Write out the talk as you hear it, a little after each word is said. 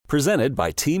Presented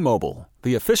by T-Mobile,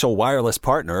 the official wireless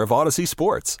partner of Odyssey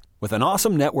Sports. With an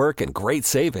awesome network and great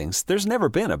savings, there's never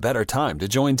been a better time to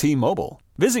join T-Mobile.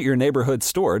 Visit your neighborhood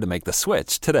store to make the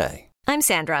switch today. I'm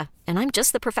Sandra, and I'm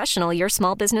just the professional your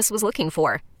small business was looking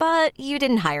for. But you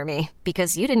didn't hire me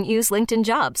because you didn't use LinkedIn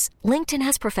Jobs. LinkedIn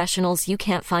has professionals you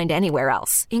can't find anywhere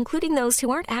else, including those who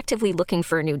aren't actively looking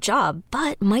for a new job,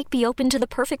 but might be open to the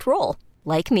perfect role,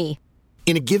 like me.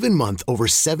 In a given month, over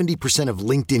 70% of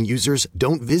LinkedIn users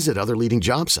don't visit other leading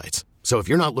job sites. So if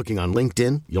you're not looking on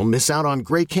LinkedIn, you'll miss out on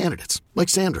great candidates like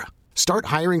Sandra. Start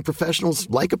hiring professionals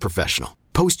like a professional.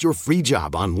 Post your free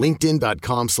job on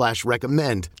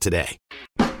linkedin.com/recommend today.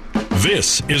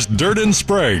 This is Dirt and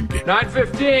Sprague.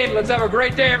 9:15. Let's have a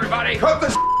great day, everybody. Cut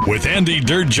this with Andy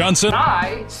Dirt Johnson.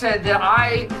 I said that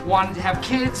I wanted to have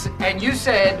kids, and you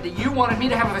said that you wanted me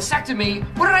to have a vasectomy.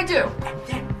 What did I do? And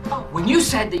then, when you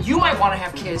said that you might want to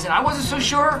have kids, and I wasn't so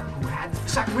sure, who had the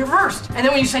vasectomy reversed? And then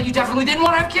when you said you definitely didn't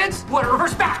want to have kids, who had it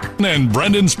reversed back? And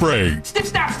Brendan Sprague. Stiff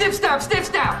snap, stiff snap, stiff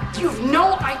snap. You have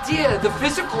no idea the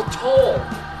physical toll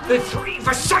that 3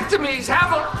 vasectomies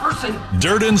have on a person.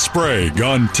 Dirt and Sprague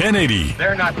on 1080.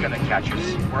 They're not going to catch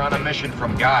us. We're on a mission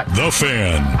from God. The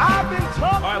Fan.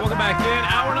 All right, welcome back in.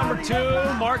 Hour number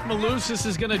 2. Mark Malusis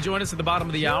is going to join us at the bottom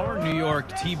of the hour. New York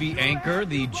TV anchor.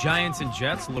 The Giants and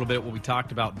Jets, a little bit what we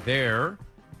talked about there.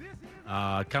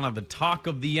 Kind of the talk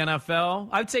of the NFL.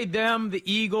 I'd say them, the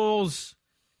Eagles.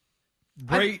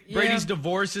 Brady's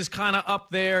divorce is kind of up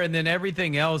there, and then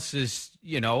everything else is,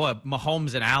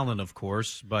 Mahomes and Allen, of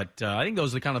course. But I think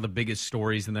those are kind of the biggest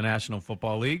stories in the National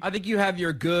Football League. I think you have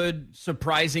your good,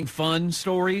 surprising, fun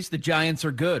stories. The Giants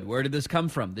are good. Where did this come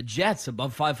from? The Jets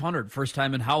above 500. First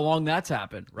time in how long that's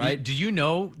happened, right? Do you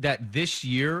know that this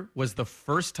year was the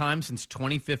first time since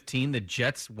 2015 the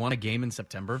Jets won a game in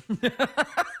September?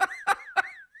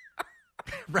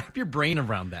 Wrap your brain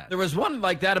around that. There was one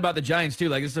like that about the Giants, too.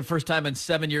 Like, this is the first time in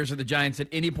 7 years that the Giants at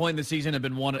any point in the season have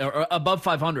been or above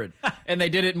 500. And they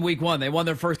did it in week 1. They won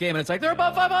their first game, and it's like, they're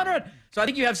above 500. So I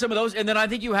think you have some of those. And then I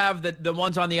think you have the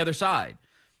ones on the other side.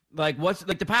 Like,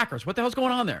 the Packers. What the hell's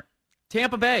going on there?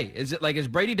 Tampa Bay. Is it is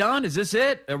Brady done? Is this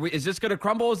it? Is this going to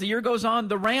crumble as the year goes on?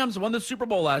 The Rams won the Super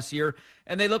Bowl last year,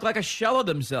 and they look like a shell of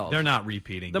themselves. They're not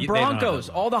repeating. The Broncos,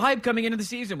 all the hype coming into the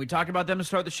season. We talked about them to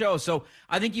start the show. So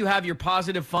I think you have your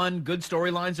positive, fun, good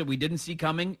storylines that we didn't see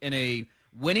coming in a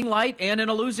winning light and in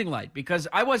a losing light. Because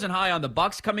I wasn't high on the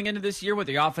Bucs coming into this year with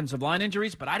the offensive line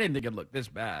injuries, but I didn't think it looked this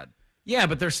bad. Yeah,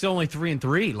 but they're still only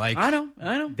 3-3. I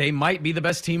know. They might be the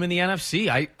best team in the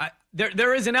NFC.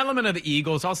 There is an element of the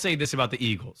Eagles. I'll say this about the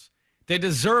Eagles. They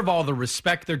deserve all the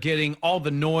respect they're getting, all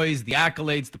the noise, the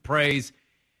accolades, the praise.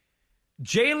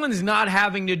 Jalen's not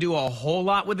having to do a whole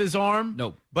lot with his arm.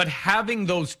 Nope. But having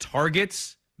those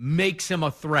targets makes him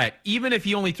a threat. Even if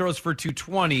he only throws for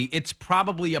 220, it's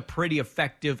probably a pretty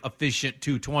effective, efficient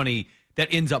 220 that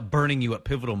ends up burning you at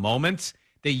pivotal moments.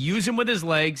 They use him with his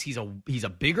legs. He's a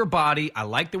bigger body. I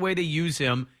like the way they use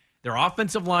him. Their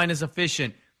offensive line is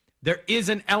efficient. There is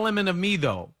an element of me,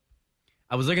 though.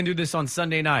 I was looking through this on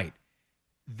Sunday night.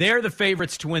 They're the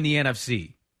favorites to win the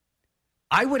NFC.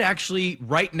 I would actually,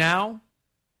 right now,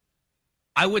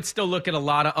 I would still look at a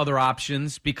lot of other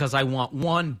options because I want,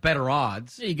 1, better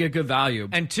odds. Yeah, you get good value.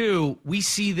 And 2, we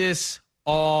see this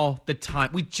all the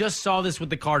time. We just saw this with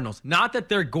the Cardinals. Not that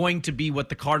they're going to be what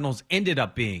the Cardinals ended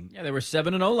up being. Yeah, they were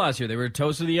 7-0 last year. They were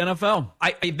toast of the NFL.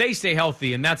 If they stay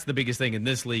healthy, and that's the biggest thing in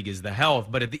this league is the health.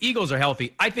 But if the Eagles are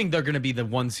healthy, I think they're going to be the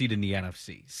 1 seed in the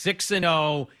NFC.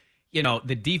 6-0.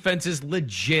 The defense is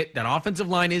legit. That offensive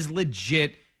line is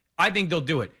legit. I think they'll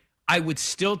do it. I would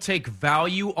still take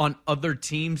value on other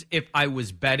teams if I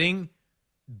was betting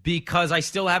because I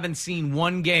still haven't seen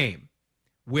one game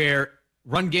where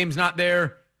run game's not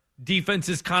there, defense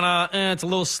is kind of, it's a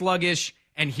little sluggish,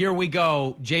 and here we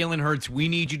go. Jalen Hurts, we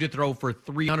need you to throw for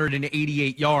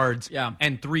 388 yards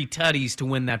and 3 tutties to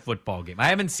win that football game. I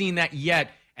haven't seen that yet,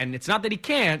 and it's not that he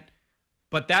can't,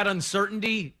 but that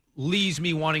uncertainty leaves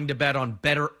me wanting to bet on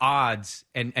better odds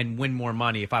and win more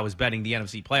money if I was betting the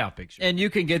NFC playoff picture. And you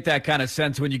can get that kind of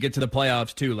sense when you get to the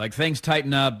playoffs, too. Like, things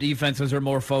tighten up. Defenses are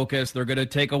more focused. They're going to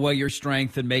take away your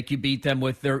strength and make you beat them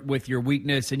with your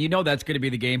weakness. And you know that's going to be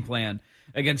the game plan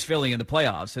against Philly in the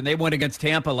playoffs. And they went against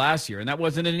Tampa last year, and that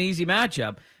wasn't an easy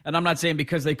matchup. And I'm not saying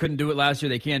because they couldn't do it last year,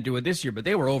 they can't do it this year, but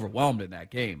they were overwhelmed in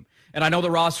that game. And I know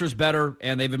the roster's better,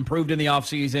 and they've improved in the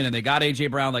offseason, and they got A.J.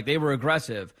 Brown. Like, they were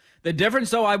aggressive. The difference,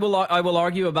 though, I will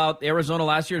argue about Arizona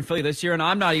last year and Philly this year, and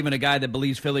I'm not even a guy that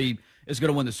believes Philly is going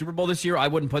to win the Super Bowl this year. I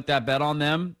wouldn't put that bet on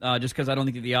them just because I don't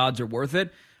think the odds are worth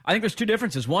it. I think there's two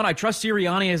differences. One, I trust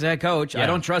Sirianni as a head coach. Yeah. I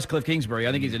don't trust Cliff Kingsbury.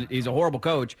 I think he's a horrible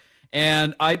coach.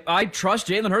 And I trust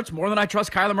Jalen Hurts more than I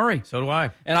trust Kyler Murray. So do I.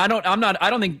 And I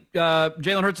don't think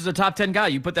Jalen Hurts is a top 10 guy.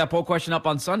 You put that poll question up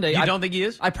on Sunday. You don't think he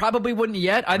is? I probably wouldn't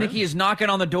yet. I think he is knocking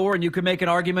on the door, and you could make an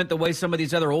argument the way some of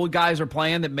these other old guys are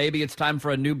playing that maybe it's time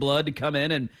for a new blood to come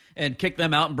in and kick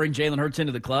them out and bring Jalen Hurts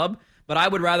into the club. But I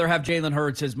would rather have Jalen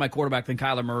Hurts as my quarterback than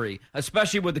Kyler Murray,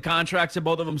 especially with the contracts that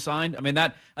both of them signed. I mean,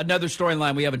 that another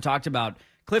storyline we haven't talked about.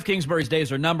 Cliff Kingsbury's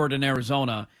days are numbered in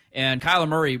Arizona. And Kyler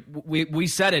Murray, we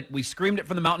said it. We screamed it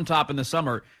from the mountaintop in the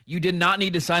summer. You did not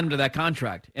need to sign him to that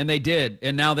contract. And they did.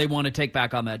 And now they want to take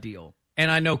back on that deal. And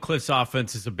I know Cliff's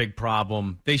offense is a big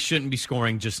problem. They shouldn't be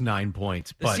scoring just 9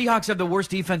 points. But the Seahawks have the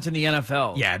worst defense in the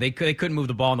NFL. Yeah, they couldn't move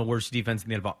the ball in the worst defense in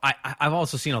the NFL. I've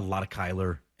also seen a lot of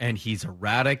Kyler, and he's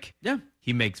erratic. Yeah.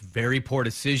 He makes very poor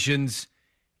decisions.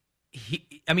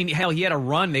 He had a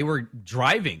run. They were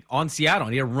driving on Seattle,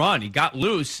 and he had a run. He got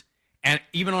loose, and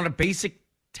even on a basic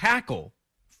tackle,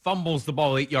 fumbles the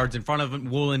ball 8 yards in front of him.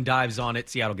 Woolen dives on it.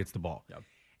 Seattle gets the ball. Yep.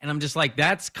 And I'm just like,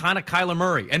 that's kind of Kyler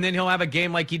Murray. And then he'll have a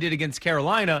game like he did against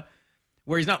Carolina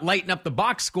where he's not lighting up the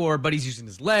box score, but he's using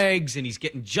his legs and he's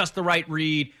getting just the right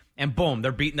read. And boom,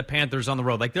 they're beating the Panthers on the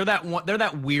road. Like they're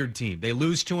that weird team. They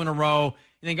lose 2 in a row.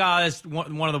 You think, that's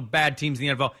one of the bad teams in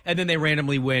the NFL. And then they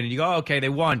randomly win. And you go, okay, they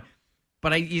won.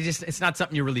 But it's not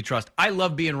something you really trust. I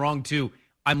love being wrong, too.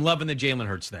 I'm loving the Jalen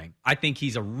Hurts thing. I think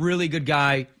he's a really good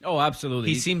guy. Oh, absolutely.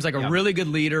 He seems like a really good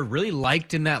leader, really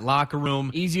liked in that locker room.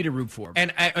 Easy to root for.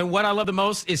 And what I love the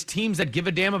most is teams that give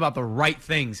a damn about the right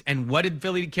things. And what did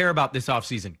Philly care about this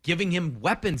offseason? Giving him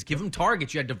weapons, give him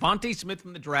targets. You had Devontae Smith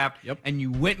from the draft, and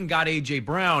you went and got A.J.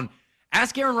 Brown.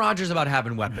 Ask Aaron Rodgers about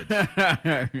having weapons.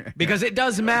 Because it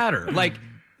does matter. Like,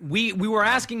 we were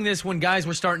asking this when guys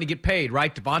were starting to get paid,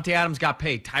 right? Devontae Adams got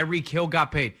paid. Tyreek Hill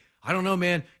got paid. I don't know,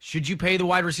 man. Should you pay the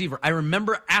wide receiver? I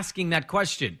remember asking that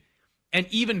question and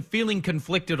even feeling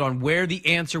conflicted on where the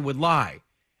answer would lie.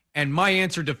 And my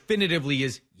answer definitively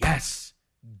is yes.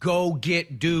 Go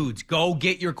get dudes. Go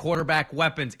get your quarterback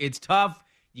weapons. It's tough.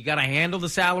 You got to handle the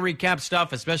salary cap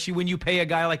stuff, especially when you pay a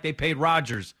guy like they paid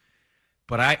Rodgers.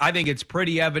 But I think it's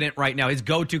pretty evident right now. His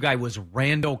go-to guy was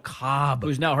Randall Cobb.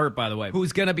 Who's now hurt, by the way.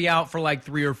 Who's going to be out for like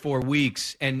 3 or 4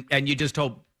 weeks. And you just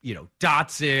hope,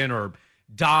 Dotson or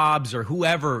Dobbs or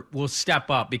whoever will step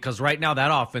up because right now that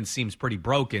offense seems pretty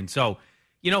broken. So,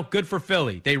 good for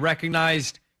Philly. They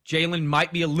recognized Jalen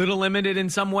might be a little limited in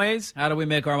some ways. How do we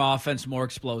make our offense more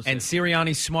explosive? And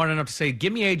Sirianni's smart enough to say,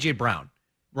 give me A.J. Brown,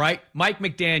 right? Mike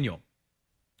McDaniel.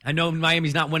 I know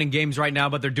Miami's not winning games right now,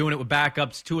 but they're doing it with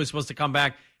backups. Tua's supposed to come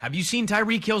back. Have you seen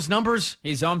Tyreek Hill's numbers?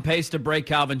 He's on pace to break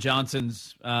Calvin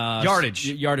Johnson's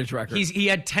yardage record. He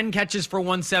had 10 catches for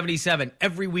 177.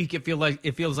 Every week it feels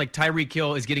like Tyreek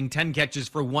Hill is getting 10 catches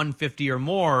for 150 or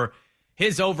more.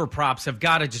 His overprops have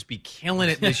got to just be killing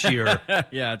it this year.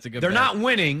 Yeah, it's a good They're bet. not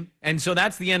winning, and so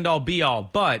that's the end-all, be-all.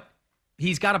 But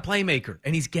he's got a playmaker,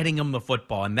 and he's getting him the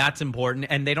football, and that's important,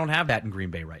 and they don't have that in Green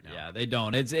Bay right now. Yeah, they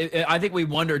don't. I think we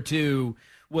wonder, too,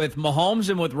 with Mahomes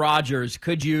and with Rodgers,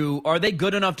 are they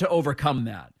good enough to overcome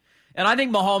that? And I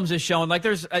think Mahomes has shown,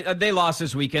 they lost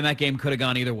this weekend. That game could have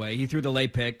gone either way. He threw the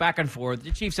late pick, back and forth.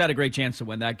 The Chiefs had a great chance to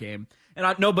win that game.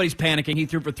 And nobody's panicking. He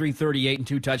threw for 338 and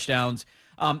 2 touchdowns.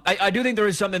 I do think there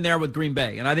is something there with Green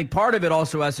Bay. And I think part of it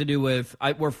also has to do with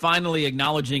we're finally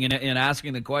acknowledging and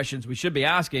asking the questions we should be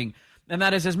asking. And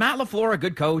that is Matt LaFleur a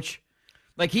good coach?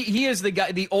 Like, he is the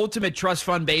guy, the ultimate trust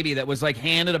fund baby that was,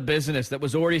 handed a business that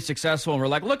was already successful. And we're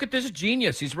like, look at this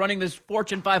genius. He's running this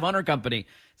Fortune 500 company.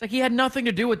 It's like he had nothing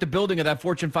to do with the building of that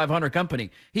Fortune 500 company.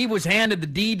 He was handed the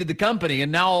deed to the company,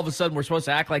 and now all of a sudden we're supposed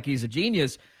to act like he's a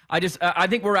genius. I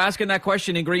think we're asking that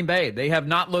question in Green Bay. They have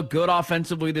not looked good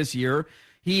offensively this year.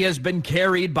 He has been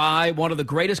carried by one of the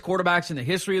greatest quarterbacks in the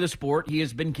history of the sport. He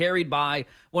has been carried by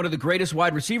one of the greatest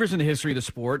wide receivers in the history of the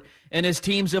sport. And his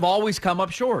teams have always come up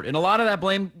short. And a lot of that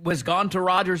blame has gone to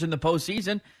Rodgers in the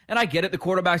postseason. And I get it. The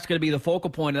quarterback's going to be the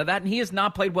focal point of that. And he has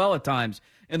not played well at times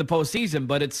in the postseason.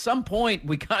 But at some point,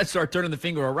 we got to start turning the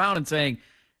finger around and saying,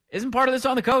 isn't part of this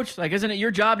on the coach? Isn't it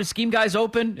your job to scheme guys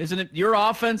open? Isn't it your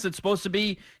offense that's supposed to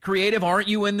be creative? Aren't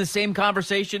you in the same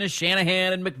conversation as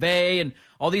Shanahan and McVay and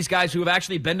all these guys who have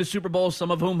actually been to Super Bowls, some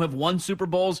of whom have won Super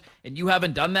Bowls, and you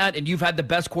haven't done that, and you've had the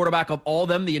best quarterback of all of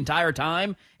them the entire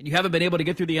time, and you haven't been able to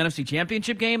get through the NFC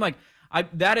Championship game?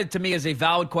 That to me is a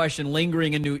valid question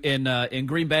lingering in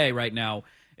Green Bay right now.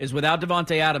 Is without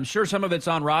Devontae Adams, sure, some of it's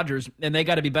on Rodgers, and they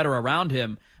got to be better around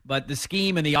him. But the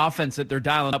scheme and the offense that they're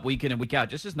dialing up week in and week out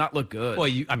just does not look good. Well,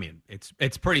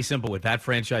 it's pretty simple with that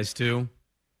franchise too.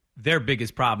 Their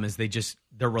biggest problem is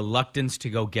their reluctance to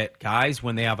go get guys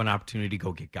when they have an opportunity to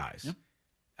go get guys.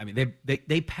 I mean,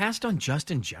 they passed on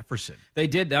Justin Jefferson. They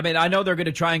did. I mean, I know they're going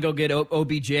to try and go get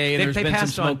OBJ, and there's been some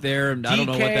smoke there. And I don't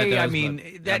know what that does. I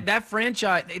mean, that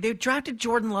franchise, they drafted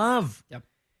Jordan Love. Yep.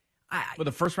 With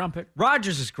a first-round pick.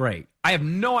 Rodgers is great. I have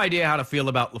no idea how to feel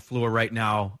about LaFleur right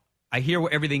now. I hear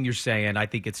everything you're saying. I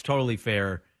think it's totally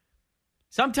fair.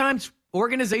 Sometimes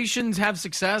organizations have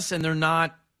success, and they're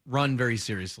not run very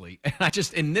seriously. And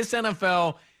in this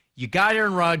NFL, you got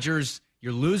Aaron Rodgers.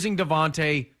 You're losing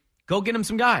Devontae. Go get him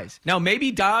some guys. Now,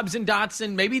 maybe Dobbs and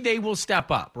Dotson, maybe they will step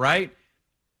up, right?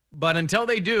 But until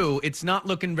they do, it's not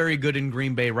looking very good in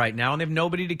Green Bay right now, and they have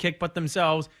nobody to kick but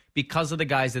themselves because of the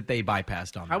guys that they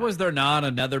bypassed on. How was there not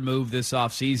another move this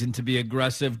offseason to be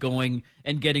aggressive going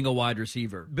and getting a wide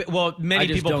receiver? Well, many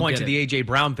people point to the A.J.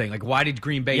 Brown thing. Like, why did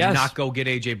Green Bay not go get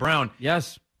A.J. Brown?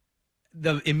 Yes.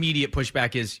 The immediate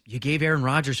pushback is you gave Aaron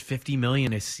Rodgers $50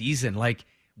 million a season. Like,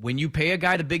 when you pay a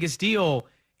guy the biggest deal,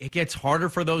 it gets harder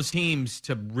for those teams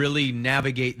to really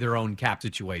navigate their own cap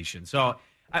situation. So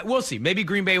we'll see. Maybe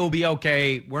Green Bay will be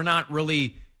okay. We're not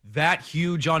really that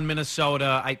huge on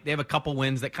Minnesota. They have a couple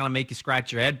wins that kind of make you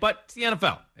scratch your head, but it's the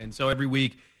NFL. And so every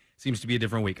week seems to be a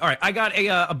different week. All right, I got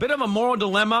a bit of a moral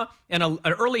dilemma and an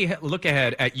early look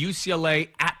ahead at UCLA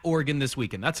at Oregon this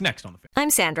weekend. That's next on The Fan. I'm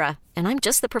Sandra, and I'm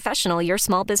just the professional your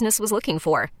small business was looking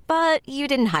for. But you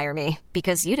didn't hire me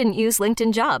because you didn't use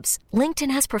LinkedIn Jobs. LinkedIn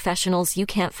has professionals you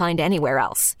can't find anywhere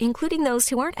else, including those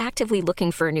who aren't actively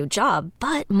looking for a new job,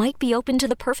 but might be open to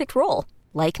the perfect role,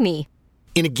 like me.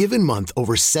 In a given month,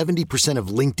 over 70% of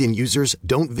LinkedIn users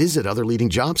don't visit other leading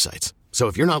job sites. So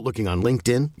if you're not looking on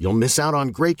LinkedIn, you'll miss out on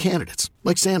great candidates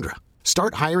like Sandra.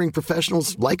 Start hiring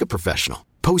professionals like a professional.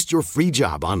 Post your free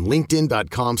job on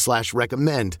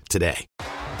linkedin.com/recommend today.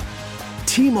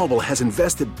 T-Mobile has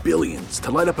invested billions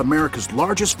to light up America's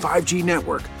largest 5G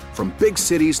network, from big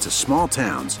cities to small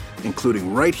towns,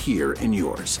 including right here in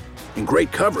yours. And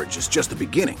great coverage is just the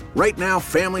beginning. Right now,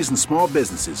 families and small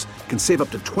businesses can save up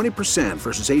to 20%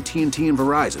 versus AT&T and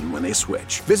Verizon when they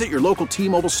switch. Visit your local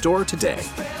T-Mobile store today.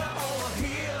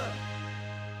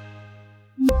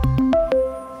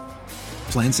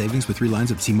 Plan savings with 3 lines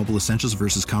of T-Mobile Essentials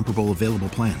versus comparable available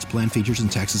plans. Plan features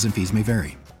and taxes and fees may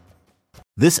vary.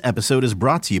 This episode is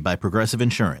brought to you by Progressive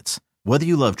Insurance. Whether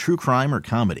you love true crime or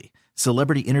comedy,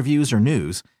 celebrity interviews or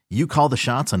news, you call the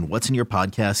shots on what's in your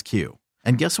podcast queue.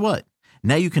 And guess what?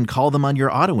 Now you can call them on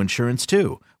your auto insurance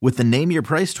too with the Name Your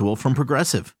Price tool from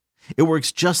Progressive. It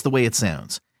works just the way it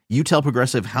sounds. You tell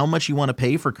Progressive how much you want to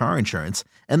pay for car insurance,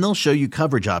 and they'll show you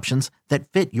coverage options that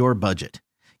fit your budget.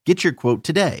 Get your quote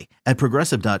today at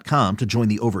Progressive.com to join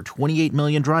the over 28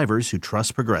 million drivers who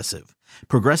trust Progressive.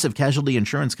 Progressive Casualty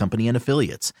Insurance Company and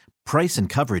Affiliates. Price and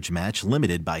coverage match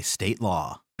limited by state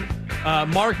law.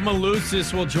 Mark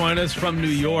Malusis will join us from New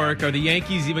York. Are the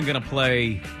Yankees even going to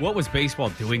play? What was baseball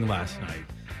doing last night?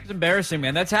 It's embarrassing,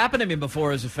 man. That's happened to me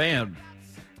before as a fan.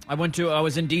 I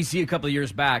was in D.C. a couple of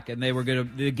years back, and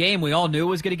the game we all knew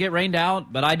was going to get rained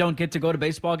out, but I don't get to go to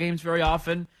baseball games very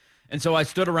often. And so I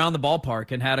stood around the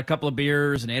ballpark and had a couple of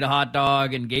beers and ate a hot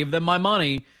dog and gave them my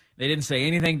money. They didn't say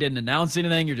anything, didn't announce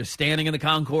anything. You're just standing in the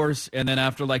concourse. And then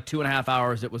after like 2.5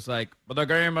 hours, it was like, but the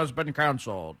game has been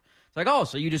canceled. It's like, oh,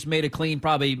 so you just made a clean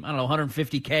probably, I don't know,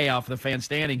 $150K off the fan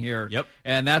standing here. Yep.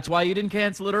 And that's why you didn't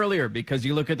cancel it earlier, because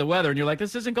you look at the weather and you're like,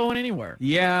 this isn't going anywhere.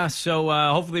 Yeah, so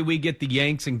hopefully we get the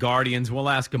Yanks and Guardians. We'll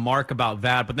ask Mark about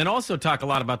that, but then also talk a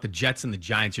lot about the Jets and the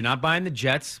Giants. You're not buying the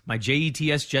Jets. My Jets,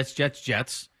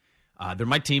 Jets. They're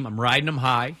my team. I'm riding them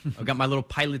high. I've got my little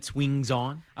pilot's wings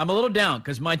on. I'm a little down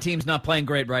because my team's not playing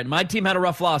great right now. My team had a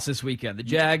rough loss this weekend. The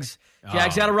Jags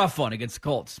had a rough one against the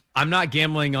Colts. I'm not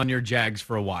gambling on your Jags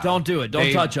for a while. Don't do it.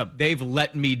 Don't touch them. They've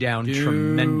let me down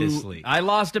tremendously. I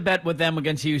lost a bet with them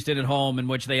against Houston at home in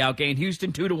which they outgained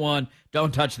Houston 2-1.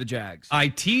 Don't touch the Jags. I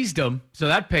teased them, so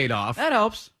that paid off. That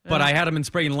helps. But I had them in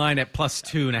spreading line at plus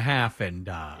 2.5, and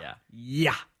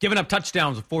giving up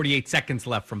touchdowns with 48 seconds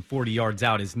left from 40 yards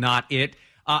out is not it.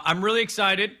 I'm really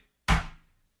excited.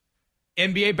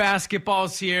 NBA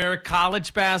basketball's here.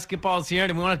 College basketball's here.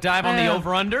 Do we want to dive on the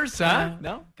over-unders?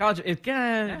 No? College,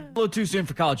 a little too soon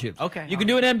for college hoops. Okay. You can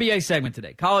do an NBA segment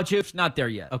today. College hoops, not there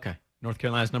yet. Okay. North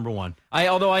Carolina's number 1.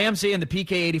 Although I am seeing the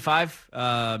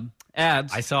PK85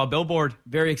 ads. I saw a billboard.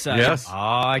 Very excited. Yes. Oh,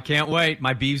 I can't wait.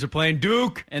 My Beavs are playing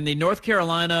Duke. And the North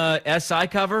Carolina SI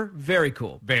cover, very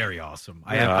cool. Very awesome.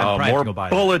 I'm proud to go buy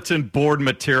bulletin board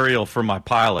material for my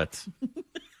pilots.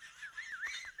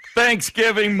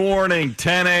 Thanksgiving morning,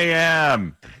 10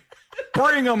 a.m.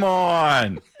 Bring them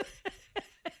on.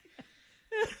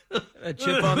 A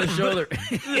chip on the shoulder.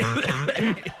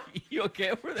 You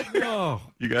okay over there? Oh.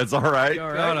 You guys all right?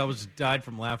 God, I died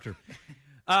from laughter.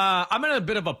 I'm in a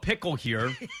bit of a pickle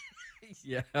here.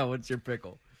 Yeah, what's your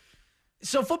pickle?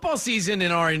 So football season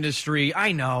in our industry,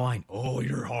 I know, oh,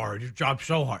 you're hard. Your job's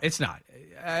so hard. It's not.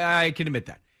 I can admit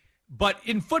that. But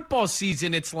in football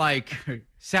season, it's like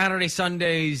Saturday,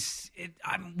 Sundays,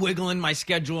 I'm wiggling my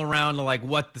schedule around to like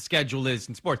what the schedule is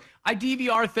in sports. I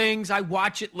DVR things. I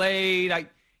watch it late.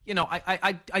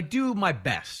 I do my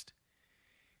best.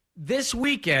 This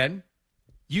weekend,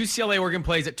 UCLA Oregon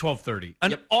plays at 12:30.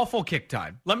 An awful kick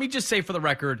time. Let me just say for the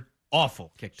record,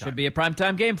 awful kick time. Should be a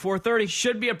primetime game, 4:30.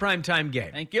 Should be a primetime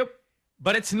game. Thank you.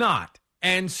 But it's not.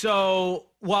 And so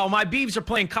while my Beavs are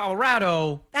playing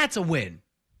Colorado, that's a win.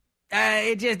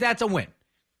 That's a win.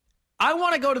 I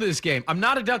want to go to this game. I'm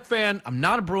not a Duck fan. I'm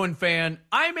not a Bruin fan.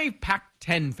 I'm a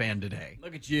Pac-10 fan today.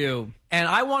 Look at you. And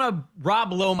I want to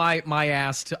Rob Lowe my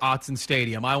ass to Autzen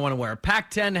Stadium. I want to wear a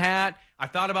Pac-10 hat. I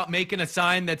thought about making a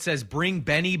sign that says "Bring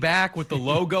Benny Back" with the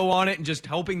logo on it and just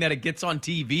hoping that it gets on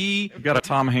TV. You've got a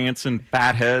Tom Hansen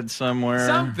fat head somewhere.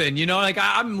 Something, like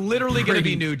I'm literally going to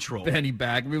be neutral. Benny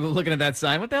Back. We were looking at that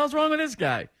sign. What the hell's wrong with this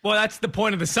guy? Well, that's the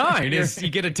point of the sign is you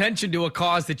get attention to a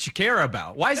cause that you care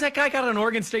about. Why has that guy got an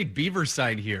Oregon State Beaver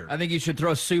sign here? I think you should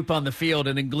throw soup on the field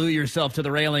and then glue yourself to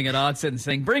the railing at Autzen and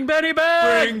sing, "Bring Benny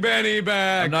back! Bring Benny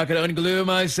back!" I'm not going to unglue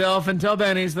myself until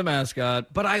Benny's the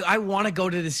mascot. But I want to go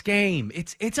to this game.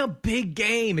 It's a big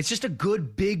game. It's just a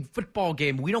good, big football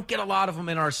game. We don't get a lot of them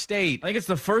in our state. I think it's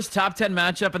the first top 10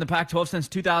 matchup in the Pac-12 since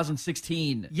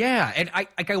 2016. Yeah, and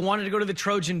I wanted to go to the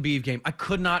Trojan Beav game. I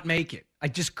could not make it. I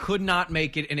just could not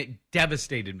make it, and it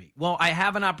devastated me. Well, I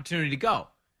have an opportunity to go.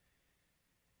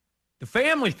 The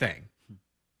family thing.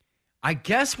 I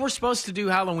guess we're supposed to do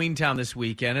Halloween Town this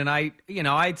weekend, and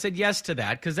I'd said yes to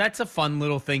that because that's a fun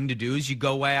little thing to do. Is you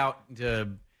go out to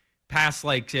past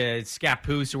like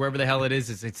Scappoose or wherever the hell it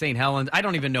is. It's St. Helens. I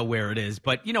don't even know where it is,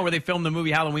 but where they filmed the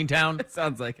movie Halloween Town. It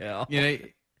sounds like hell.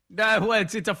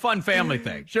 It's a fun family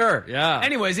thing. Sure, yeah.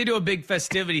 Anyways, they do a big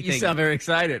festivity thing. You sound very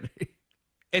excited.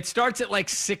 It starts at like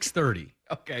 6:30.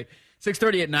 Okay,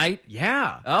 6:30 at night.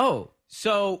 Yeah. Oh,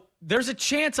 so there's a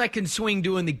chance I can swing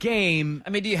doing the game. I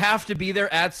mean, do you have to be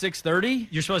there at 6:30?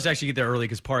 You're supposed to actually get there early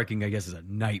because parking, I guess, is a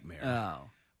nightmare. Oh.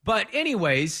 But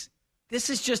anyways, this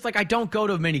is just like I don't go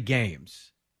to many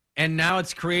games. And now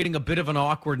it's creating a bit of an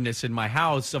awkwardness in my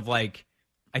house of like,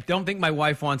 I don't think my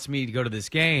wife wants me to go to this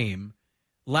game.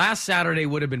 Last Saturday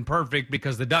would have been perfect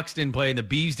because the Ducks didn't play and the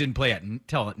Beavs didn't play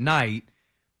until at night.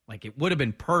 Like, it would have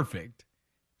been perfect.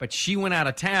 But she went out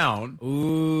of town,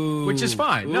 which is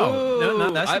fine. No,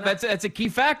 that's a key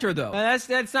factor, though.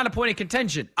 That's not a point of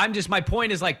contention. My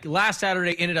point is like last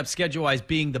Saturday ended up schedule-wise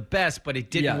being the best, but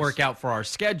it didn't work out for our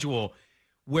schedule.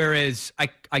 Whereas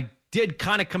I did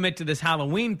kind of commit to this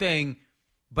Halloween thing,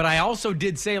 but I also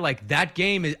did say like that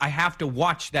game I have to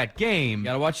watch that game. You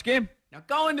got to watch the game. Now,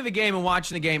 going to the game and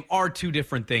watching the game are two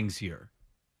different things here.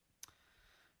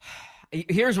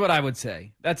 Here's what I would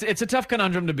say. It's a tough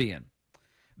conundrum to be in.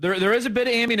 There is a bit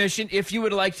of ammunition, if you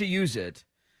would like to use it,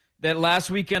 that last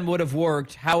weekend would have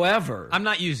worked. However, I'm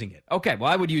not using it. Okay,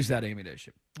 well, I would use that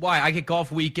ammunition. Why? I get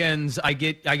golf weekends. I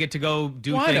get to go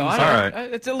do things. All right.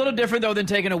 It's a little different, though, than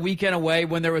taking a weekend away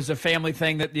when there was a family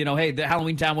thing that, hey, the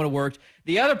Halloween Town would have worked.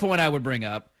 The other point I would bring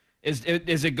up is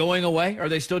it going away? Are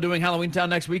they still doing Halloween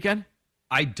Town next weekend?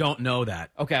 I don't know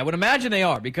that. Okay, I would imagine they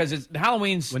are because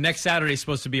Halloween's... Well, next Saturday is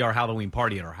supposed to be our Halloween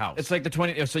party at our house. It's like the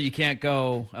 20th, so you can't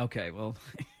go... Okay, well...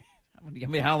 How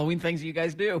many Halloween things do you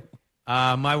guys do?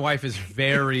 My wife is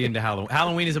very into Halloween.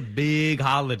 Halloween is a big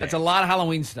holiday. That's a lot of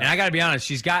Halloween stuff. And I got to be honest,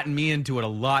 she's gotten me into it a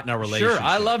lot in our relationship. Sure,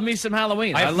 I love me some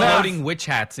Halloween. I have floating witch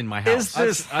hats in my house. Is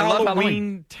this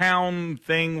Halloween Town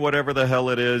thing, whatever the hell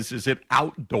it is it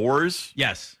outdoors?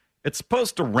 Yes. It's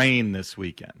supposed to rain this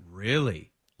weekend.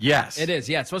 Really? Yes. It is,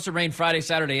 yeah. It's supposed to rain Friday,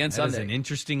 Saturday, and Sunday. That is an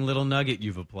interesting little nugget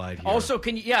you've applied here. Also,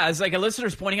 it's like a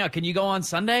listener's pointing out, can you go on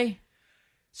Sunday?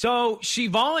 So this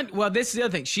is the other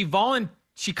thing.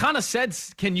 She kind of said,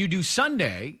 can you do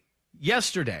Sunday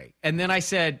yesterday? And then I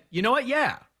said, you know what?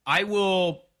 Yeah, I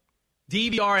will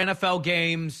DVR NFL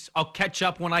games. I'll catch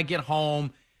up when I get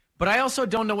home. But I also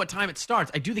don't know what time it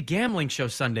starts. I do the gambling show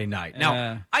Sunday night.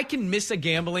 Now, I can miss a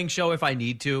gambling show if I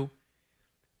need to.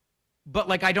 But,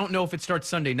 like, I don't know if it starts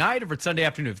Sunday night or if it's Sunday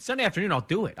afternoon. If it's Sunday afternoon, I'll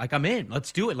do it. Like, I'm in.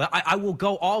 Let's do it. I will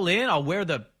go all in. I'll wear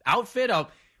the outfit.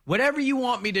 Whatever you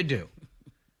want me to do.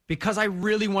 Because I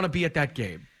really want to be at that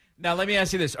game. Now, let me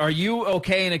ask you this. Are you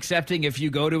okay in accepting if you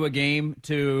go to a game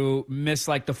to miss,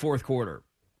 like, the fourth quarter?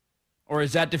 Or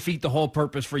does that defeat the whole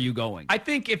purpose for you going? I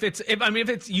think if it's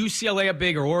UCLA up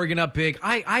big or Oregon up big,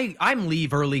 I'm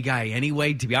leave early guy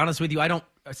anyway, to be honest with you. I don't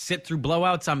sit through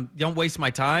blowouts. Don't waste my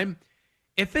time.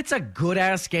 If it's a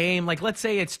good-ass game, like let's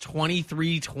say it's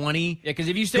 23-20. Yeah, because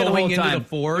if you stay the whole into time, the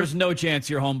fourth, there's no chance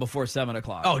you're home before 7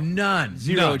 o'clock. Oh, none.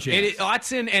 Zero chance.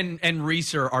 Autzen and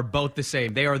Reeser are both the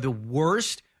same. They are the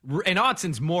worst, and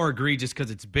Autzen's more egregious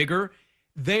because it's bigger.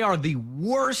 They are the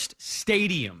worst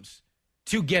stadiums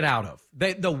to get out of.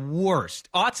 The worst.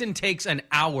 Autzen takes an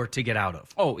hour to get out of.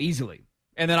 Oh, easily.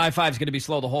 And then I-5 is going to be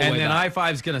slow the whole way And then back.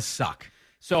 I-5 is going to suck.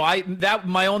 So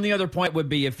my only other point would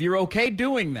be, if you're okay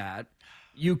doing that,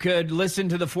 you could listen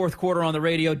to the fourth quarter on the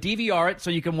radio, DVR it so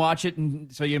you can watch it,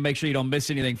 and so you make sure you don't miss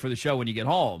anything for the show when you get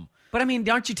home. But I mean,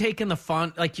 aren't you taking the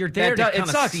fun? Like, you're there to kind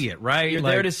of see it, right? You're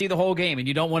there to see the whole game, and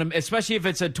you don't want to, especially if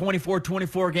it's a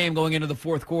 24-24 game going into the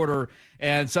fourth quarter,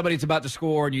 and somebody's about to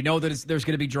score, and you know that there's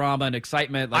going to be drama and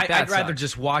excitement. Like I'd rather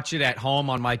just watch it at home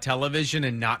on my television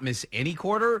and not miss any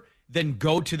quarter than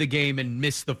go to the game and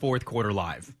miss the fourth quarter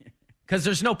live. Because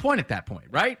there's no point at that point,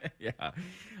 right? Yeah.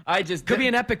 Could be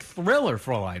an epic thriller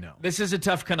for all I know. This is a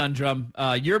tough conundrum.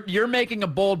 You're making a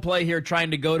bold play here,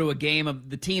 trying to go to a game of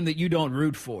the team that you don't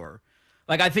root for.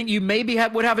 Like, I think you maybe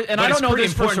would have it, and but I don't it's know pretty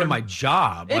this important for to my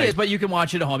job. It is, but you can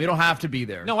watch it at home. You don't have to be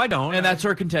there. No, I don't. And that's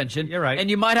her contention. You're right. And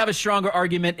you might have a stronger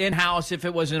argument in-house if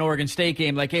it was an Oregon State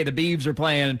game. Like, hey, the Beavs are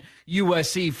playing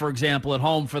USC, for example, at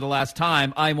home for the last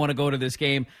time. I want to go to this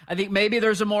game. I think maybe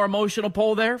there's a more emotional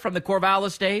pull there from the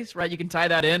Corvallis days, right? You can tie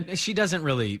that in. She doesn't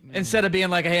really. Instead of being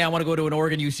like, hey, I want to go to an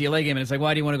Oregon-UCLA game. And it's like,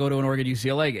 why do you want to go to an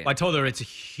Oregon-UCLA game? I told her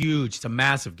it's a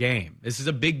massive game. This is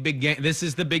a big game. This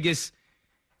is the biggest.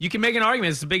 You can make an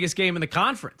argument it's the biggest game in the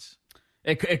conference.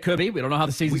 It could be. We don't know how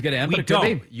the season's going to end, but it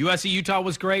could be. USC Utah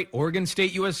was great. Oregon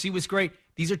State USC was great.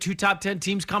 These are 2 top 10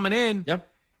 teams coming in. Yep.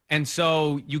 And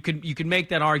so you can make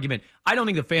that argument. I don't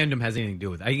think the fandom has anything to do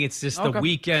with it. I think it's just the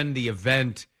weekend, the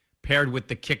event, paired with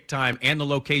the kick time and the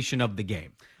location of the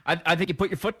game. I think you put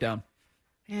your foot down.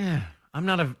 Yeah.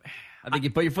 I think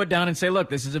you put your foot down and say, look,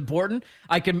 this is important.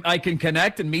 I can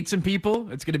connect and meet some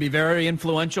people. It's going to be very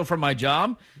influential for my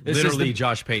job. Literally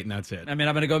Josh Payton, that's it. I mean,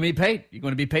 I'm going to go meet Pate. You're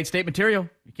going to be Pate State material.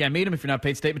 You can't meet him if you're not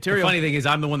Pate State material. The funny thing is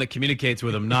I'm the one that communicates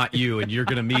with him, not you, and you're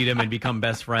going to meet him and become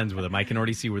best friends with him. I can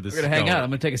already see where this is going. We're going to hang out. I'm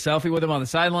going to take a selfie with him on the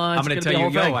sidelines. I'm going to tell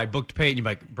you, I booked Pate, and you're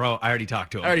like, bro, I already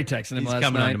talked to him. I already texted him last night. He's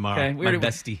coming on tomorrow. Okay. My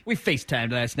bestie. We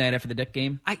FaceTimed last night after the Duck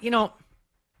game.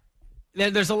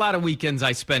 There's a lot of weekends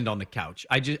I spend on the couch.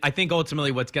 I think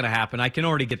ultimately what's going to happen, I can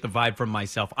already get the vibe from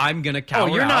myself. I'm going to cower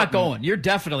out. Oh, you're not going. You're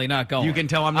definitely not going. You can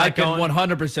tell I'm not going?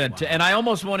 100%. Wow. And I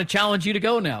almost want to challenge you to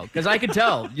go now because I can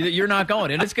tell that you're not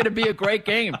going. And it's going to be a great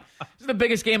game. This is the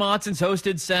biggest game Autzon's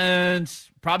hosted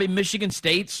since probably Michigan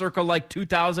State, circa like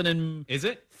 2000 and... Is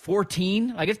it?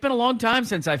 14. Like, it's been a long time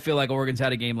since I feel like Oregon's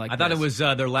had a game like this. I thought it was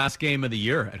their last game of the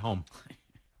year at home.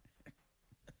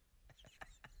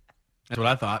 That's what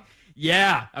I thought.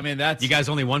 Yeah, I mean, you guys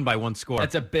only won by 1 score.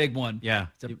 That's a big one. Yeah.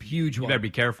 It's a huge one. You better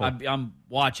be careful. I'm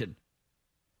watching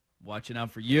out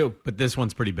for you. But this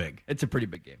one's pretty big. It's a pretty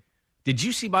big game. Did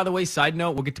you see, by the way, side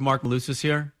note, we'll get to Mark Malusis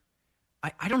here.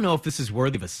 I don't know if this is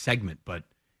worthy of a segment, but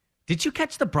did you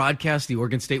catch the broadcast, the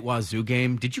Oregon State Wazoo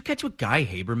game? Did you catch what Guy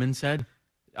Haberman said?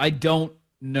 I don't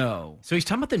know. So he's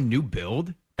talking about the new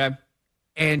build. Okay.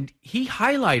 And he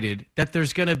highlighted that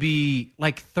there's going to be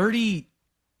like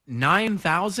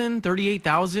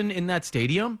 38,000 in that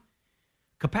stadium.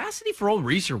 Capacity for Old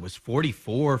Reeser was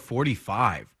 44,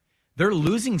 45. They're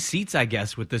losing seats, I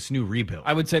guess, with this new rebuild.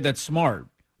 I would say that's smart.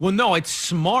 Well, no, it's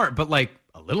smart, but like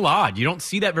a little odd. You don't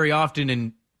see that very often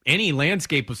in any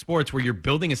landscape of sports where you're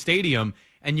building a stadium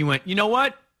and you went, you know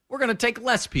what? We're going to take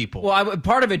less people. Well,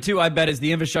 part of it, too, I bet, is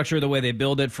the infrastructure, the way they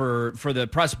build it for the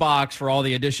press box, for all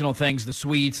the additional things, the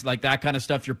suites, like that kind of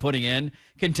stuff you're putting in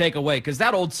can take away. Because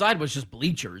that old side was just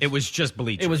bleachers. It was just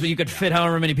bleachers. You could fit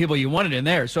however many people you wanted in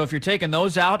there. So if you're taking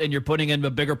those out and you're putting in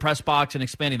a bigger press box and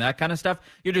expanding that kind of stuff,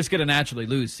 you're just going to naturally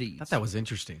lose seats. I thought that was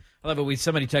interesting. I love it.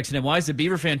 Somebody texted in, why is the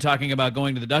Beaver fan talking about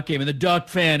going to the Duck game and the Duck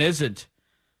fan isn't?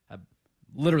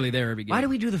 Literally there every game. Why do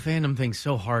we do the fandom thing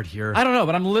so hard here? I don't know,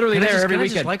 but I'm literally there every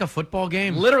weekend. Just like a football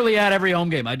game? Literally at every home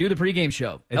game. I do the pregame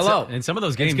show. Hello. And some of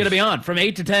those games. It's going to be on from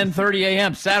 8 to 10:30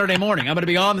 a.m. Saturday morning. I'm going to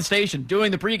be on the station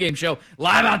doing the pregame show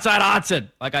live outside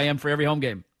Autzen like I am for every home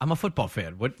game. I'm a football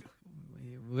fan. What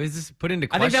is this put into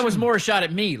question? I think that was more a shot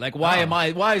at me. Like, why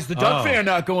is the Duck fan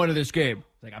not going to this game?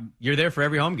 Like, You're there for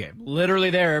every home game. Literally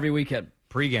there every weekend.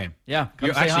 Pregame. Yeah.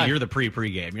 You're the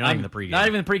pre-pregame. You're not even the pregame. Not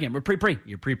even the pregame. We're pre-pre.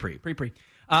 You're pre-pre. Pre-pre.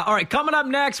 All right, coming up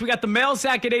next, we got the mail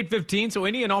sack at 8:15. So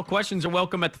any and all questions are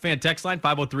welcome at the fan text line,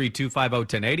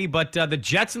 503-250-1080. But the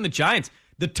Jets and the Giants,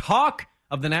 the talk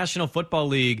of the National Football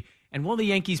League, and will the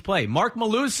Yankees play? Mark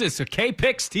Malusis of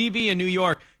K-Pix TV in New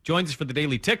York joins us for the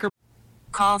Daily Ticker.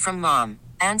 Call from mom.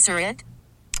 Answer it.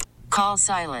 Call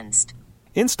silenced.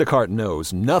 Instacart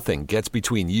knows nothing gets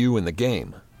between you and the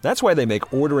game. That's why they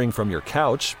make ordering from your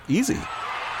couch easy.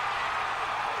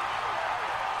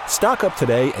 Stock up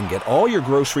today and get all your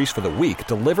groceries for the week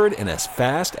delivered in as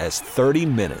fast as 30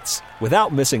 minutes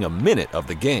without missing a minute of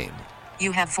the game.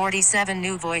 You have 47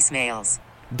 new voicemails.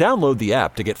 Download the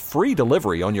app to get free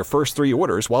delivery on your first 3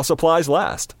 orders while supplies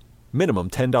last.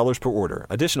 Minimum $10 per order.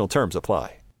 Additional terms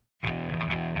apply.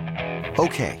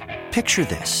 Okay, picture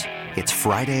this. It's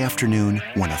Friday afternoon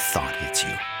when a thought hits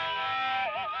you.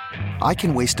 I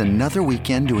can waste another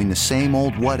weekend doing the same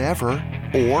old whatever,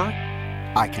 or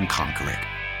I can conquer it.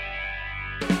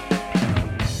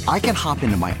 I can hop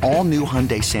into my all-new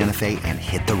Hyundai Santa Fe and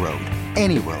hit the road.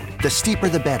 Any road. The steeper,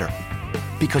 the better.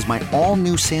 Because my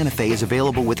all-new Santa Fe is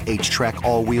available with H-Track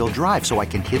all-wheel drive, so I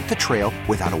can hit the trail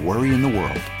without a worry in the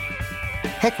world.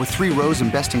 Heck, with 3 rows and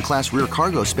best-in-class rear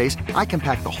cargo space, I can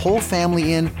pack the whole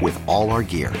family in with all our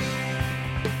gear.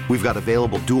 We've got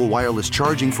available dual wireless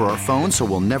charging for our phones, so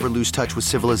we'll never lose touch with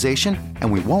civilization,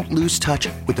 and we won't lose touch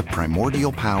with the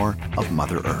primordial power of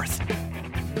Mother Earth.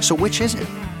 So which is it?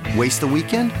 Waste the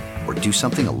weekend or do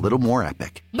something a little more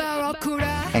epic?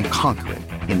 And conquer it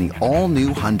in the all-new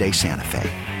Hyundai Santa Fe.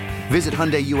 Visit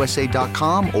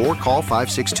HyundaiUSA.com or call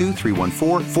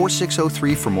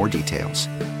 562-314-4603 for more details.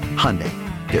 Hyundai,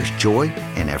 there's joy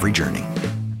in every journey.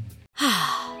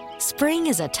 Spring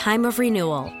is a time of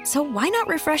renewal, so why not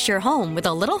refresh your home with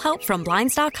a little help from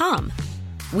Blinds.com?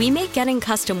 We make getting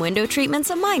custom window treatments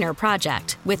a minor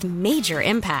project with major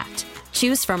impact.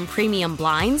 Choose from premium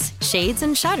blinds, shades,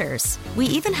 and shutters. We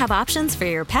even have options for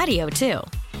your patio, too.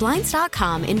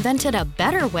 Blinds.com invented a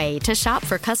better way to shop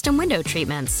for custom window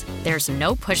treatments. There's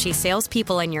no pushy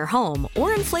salespeople in your home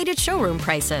or inflated showroom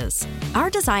prices.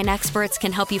 Our design experts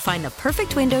can help you find the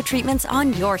perfect window treatments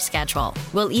on your schedule.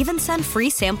 We'll even send free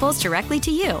samples directly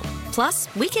to you.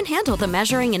 Plus, we can handle the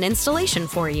measuring and installation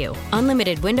for you.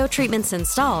 Unlimited window treatments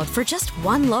installed for just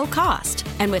one low cost.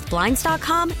 And with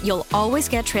Blinds.com, you'll always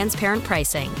get transparent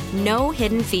pricing. No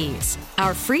hidden fees.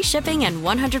 Our free shipping and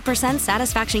 100%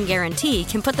 satisfaction guarantee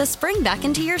can put the spring back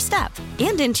into your step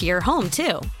and into your home,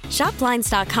 too. Shop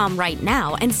Blinds.com right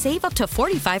now and save up to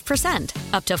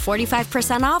 45%. Up to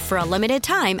 45% off for a limited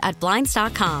time at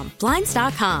Blinds.com.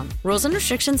 Blinds.com. Rules and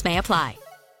restrictions may apply.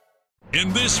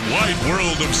 In this wide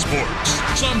world of sports,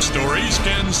 some stories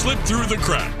can slip through the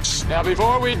cracks. Now,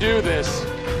 before we do this,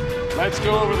 let's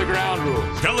go over the ground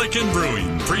rules. Pelican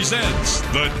Brewing presents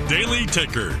the Daily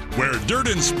Ticker, where Dirt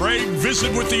and Sprague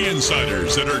visit with the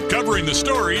insiders that are covering the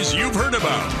stories you've heard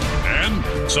about, and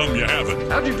some you haven't.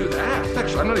 How'd you do that?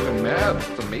 Actually, I'm not even mad.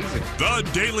 It's amazing. The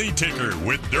Daily Ticker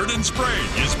with Dirt and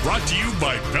Sprague is brought to you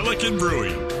by Pelican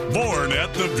Brewing, born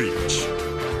at the beach.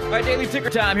 All right, Daily Ticker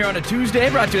time here on a Tuesday,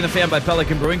 brought to you in the fan by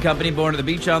Pelican Brewing Company, born at the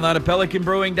beach, online at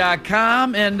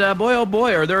pelicanbrewing.com. And boy, oh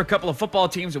boy, are there a couple of football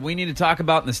teams that we need to talk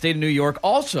about in the state of New York.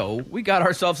 Also, we got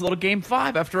ourselves a little Game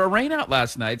 5 after a rain out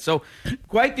last night. So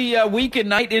quite the week and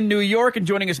night in New York. And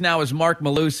joining us now is Mark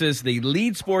Malusis, the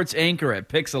lead sports anchor at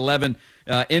Pix 11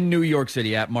 in New York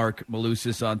City, at Mark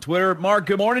Malusis on Twitter. Mark,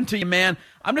 good morning to you, man.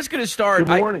 I'm just going to start.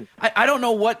 Good morning. I don't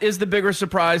know what is the bigger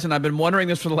surprise, and I've been wondering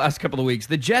this for the last couple of weeks.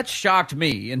 The Jets shocked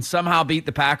me and somehow beat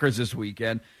the Packers this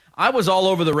weekend. I was all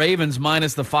over the Ravens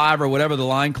minus the 5 or whatever the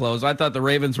line closed. I thought the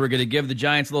Ravens were going to give the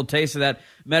Giants a little taste of that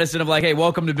medicine of like, hey,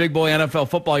 welcome to big boy NFL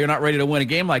football. You're not ready to win a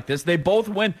game like this. They both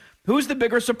win. Who's the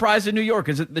bigger surprise in New York?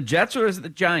 Is it the Jets or is it the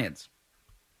Giants?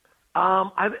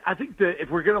 I think that if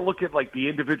we're going to look at like the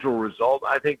individual result,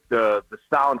 I think the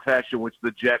style and fashion which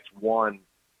the Jets won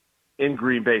in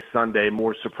Green Bay Sunday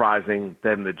more surprising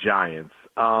than the Giants.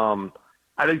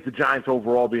 I think the Giants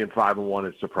overall being 5-1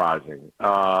 is surprising,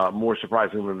 more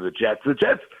surprising than the Jets. The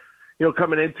Jets,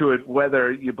 coming into it,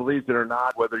 whether you believed it or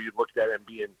not, whether you looked at it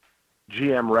being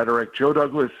GM rhetoric, Joe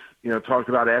Douglas, talked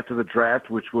about after the draft,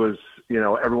 which was,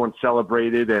 everyone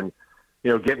celebrated and,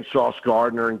 getting Sauce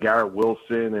Gardner and Garrett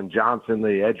Wilson and Johnson,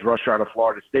 the edge rusher out of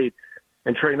Florida State,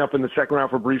 and trading up in the second round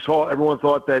for Breece Hall. Everyone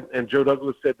thought that, and Joe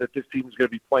Douglas said that this team is going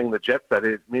to be playing the Jets, that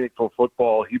is meaningful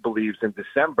football, he believes, in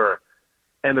December.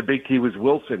 And the big key was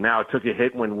Wilson. Now, it took a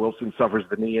hit when Wilson suffers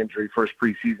the knee injury, first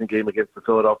preseason game against the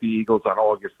Philadelphia Eagles on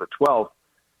August the 12th.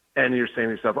 And you're saying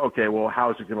to yourself, okay, well, how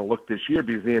is it going to look this year?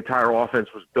 Because the entire offense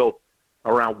was built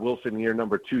around Wilson year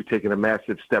number 2, taking a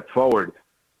massive step forward.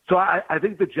 So I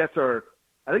think the Jets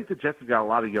have got a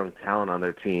lot of young talent on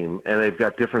their team, and they've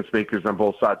got difference makers on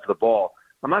both sides of the ball.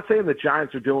 I'm not saying the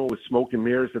Giants are doing it with smoke and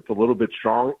mirrors. It's a little bit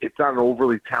strong. It's not an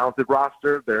overly talented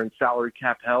roster. They're in salary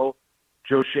cap hell.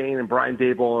 Joe Shane and Brian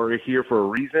Daboll are here for a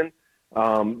reason.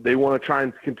 They want to try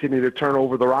and continue to turn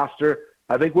over the roster.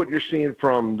 I think what you're seeing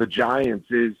from the Giants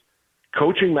is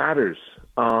coaching matters.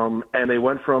 And they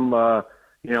went from,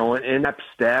 an inept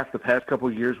staff the past couple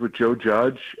of years with Joe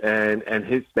Judge and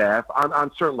his staff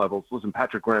on certain levels. Listen,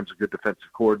 Patrick Graham's a good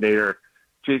defensive coordinator.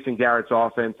 Jason Garrett's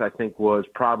offense, I think, was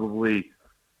probably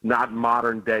not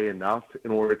modern day enough in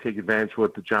order to take advantage of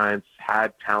what the Giants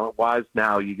had talent-wise.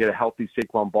 Now you get a healthy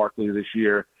Saquon Barkley this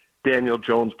year. Daniel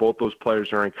Jones, both those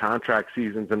players are in contract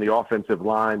seasons, and the offensive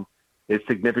line is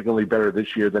significantly better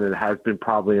this year than it has been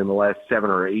probably in the last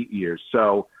 7 or 8 years.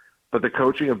 So, but the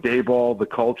coaching of Daboll, the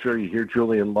culture, you hear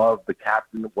Julian Love, the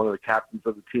captain, one of the captains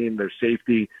of the team, their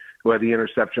safety, who had the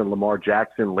interception of Lamar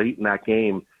Jackson late in that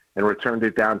game and returned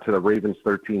it down to the Ravens'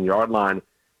 13-yard line.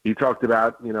 He talked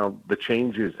about, the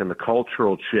changes and the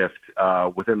cultural shift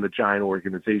within the Giant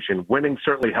organization. Winning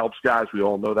certainly helps guys. We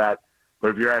all know that.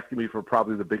 But if you're asking me for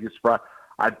probably the biggest surprise,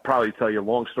 I'd probably tell you,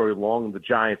 long story long, the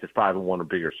Giants at 5-1 a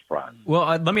bigger surprise. Well,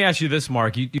 let me ask you this,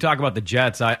 Mark. You talk about the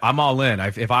Jets. I'm all in.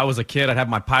 If I was a kid, I'd have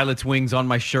my Pilot's wings on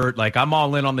my shirt. Like, I'm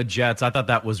all in on the Jets. I thought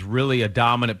that was really a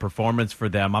dominant performance for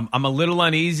them. I'm a little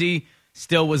uneasy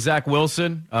still with Zach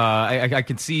Wilson. I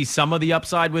can see some of the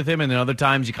upside with him, and then other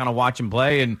times you kind of watch him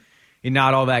play, and he's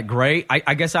not all that great.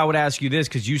 I guess I would ask you this,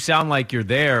 because you sound like you're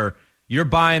there. You're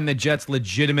buying the Jets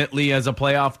legitimately as a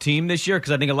playoff team this year?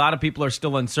 Because I think a lot of people are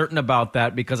still uncertain about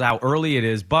that because of how early it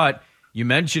is. But you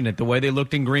mentioned it, the way they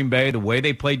looked in Green Bay, the way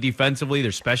they played defensively,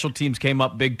 their special teams came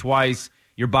up big twice.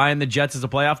 You're buying the Jets as a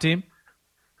playoff team?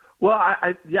 Well,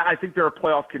 I think they're a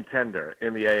playoff contender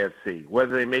in the AFC,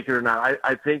 whether they make it or not.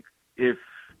 I think if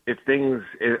things,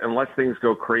 unless things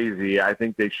go crazy, I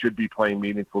think they should be playing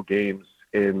meaningful games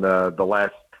in the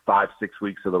last 5-6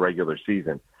 weeks of the regular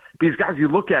season. Because, guys, you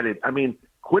look at it, I mean,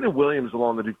 Quinton Williams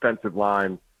along the defensive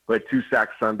line, who had 2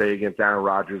 sacks Sunday against Aaron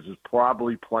Rodgers, is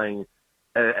probably playing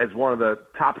as one of the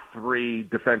top 3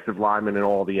 defensive linemen in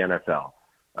all the NFL.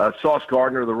 Sauce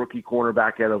Gardner, the rookie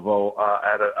cornerback out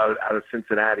of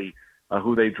Cincinnati,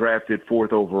 who they drafted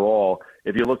 4th overall.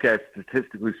 If you look at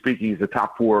statistically speaking, he's a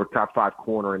top 4, top 5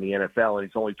 corner in the NFL, and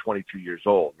he's only 22 years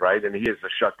old, right? And he is a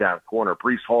shutdown corner.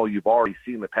 Breece Hall, you've already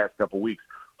seen the past couple weeks,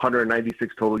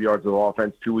 196 total yards of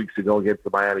offense 2 weeks ago against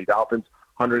the Miami Dolphins,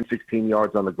 116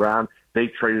 yards on the ground. They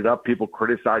traded up. People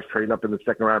criticized trading up in the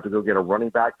second round to go get a running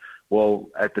back. Well,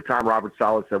 at the time, Robert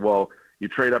Saleh said, well, you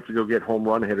trade up to go get home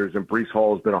run hitters, and Breece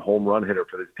Hall has been a home run hitter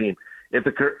for this team. If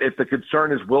the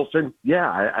concern is Wilson,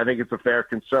 yeah, I think it's a fair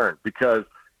concern, because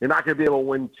you're not going to be able to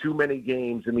win too many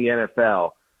games in the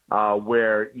NFL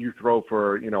where you throw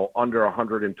for, under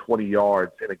 120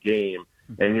 yards in a game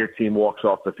and your team walks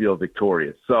off the field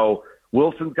victorious. So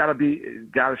Wilson's got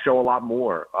to show a lot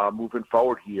more moving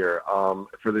forward here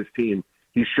for this team.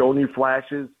 He's shown you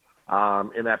flashes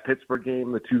in that Pittsburgh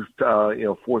game, the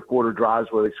 2 fourth quarter drives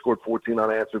where they scored 14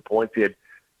 unanswered points. He had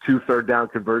 2 third-down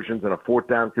conversions and a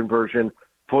fourth-down conversion.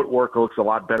 Footwork looks a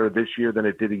lot better this year than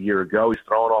it did a year ago. He's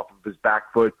throwing off of his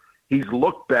back foot. He's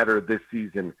looked better this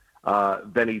season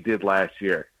than he did last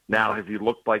year. Now, has he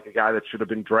looked like a guy that should have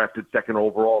been drafted 2nd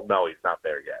overall? No, he's not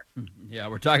there yet. Yeah,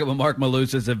 we're talking about Mark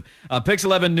Malusis of Pix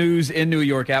 11 News in New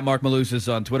York, at Mark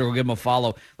Malusis on Twitter. We'll give him a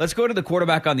follow. Let's go to the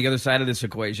quarterback on the other side of this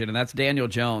equation, and that's Daniel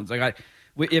Jones.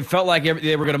 It felt like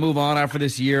they were going to move on after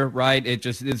this year, right?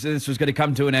 This was going to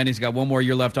come to an end. He's got 1 more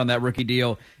year left on that rookie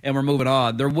deal, and we're moving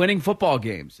on. They're winning football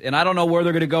games, and I don't know where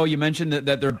they're going to go. You mentioned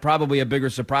that they're probably a bigger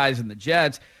surprise than the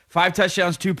Jets. 5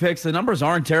 touchdowns, 2 picks. The numbers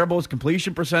aren't terrible. His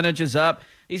completion percentage is up.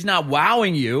 He's not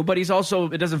wowing you, but he's also,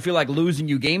 it doesn't feel like losing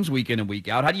you games week in and week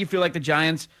out. How do you feel like the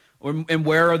Giants, and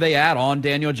where are they at on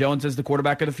Daniel Jones as the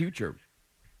quarterback of the future?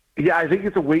 Yeah, I think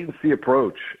it's a wait-and-see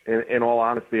approach, in all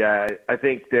honesty. I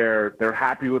think they're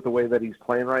happy with the way that he's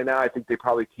playing right now. I think they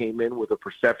probably came in with a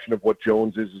perception of what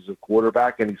Jones is as a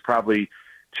quarterback, and he's probably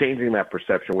changing that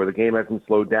perception where the game hasn't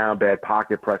slowed down, bad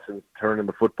pocket presence, turning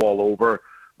the football over,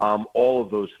 all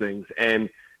of those things. And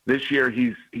this year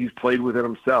he's played within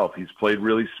himself. He's played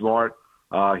really smart.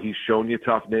 He's shown you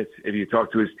toughness. If you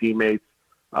talk to his teammates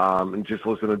and just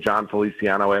listen to John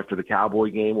Feliciano after the Cowboy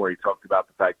game where he talked about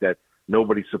the fact that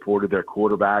nobody supported their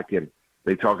quarterback, and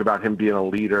they talk about him being a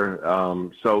leader.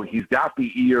 So he's got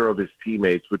the ear of his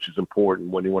teammates, which is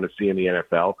important when you want to see in the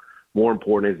NFL. More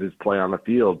important is his play on the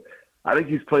field. I think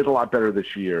he's played a lot better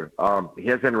this year. He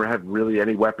hasn't had really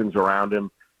any weapons around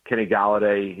him. Kenny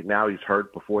Galladay, now he's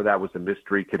hurt. Before that was a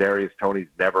mystery. Kadarius Toney's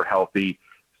never healthy.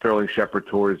 Sterling Shepard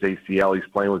tore his ACL. He's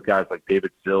playing with guys like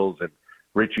David Sills and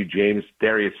Richie James.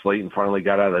 Darius Slayton finally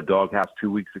got out of the doghouse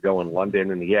 2 weeks ago in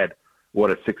London, and he had a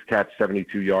 6-catch,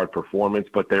 72-yard performance,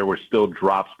 but there were still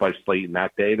drops by Slayton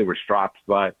that day. There were drops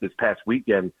by this past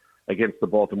weekend against the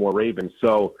Baltimore Ravens.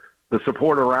 So the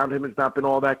support around him has not been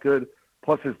all that good.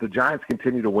 Plus, as the Giants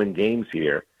continue to win games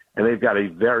here, and they've got a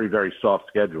very, very soft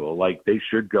schedule. Like, they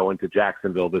should go into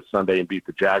Jacksonville this Sunday and beat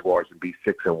the Jaguars and be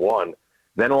 6-1.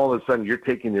 Then all of a sudden you're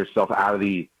taking yourself out of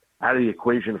the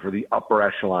equation for the upper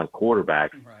echelon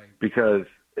quarterback, because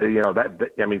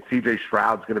C.J.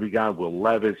 Stroud's going to be gone, Will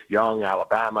Levis, Young,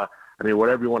 Alabama. I mean,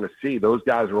 whatever you want to see, those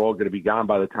guys are all going to be gone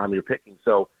by the time you're picking.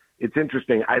 So it's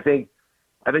interesting. I think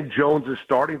Jones is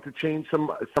starting to change some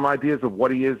ideas of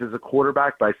what he is as a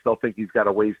quarterback, but I still think he's got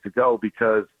a ways to go,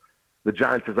 because the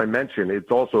Giants, as I mentioned,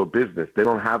 it's also a business. They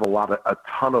don't have a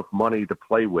ton of money to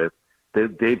play with.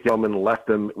 Dave Gettleman left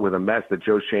them with a mess that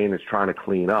Joe Schoen is trying to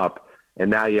clean up. And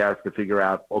now you have to figure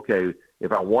out, okay,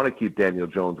 if I want to keep Daniel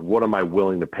Jones, what am I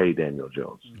willing to pay Daniel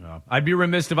Jones? I'd be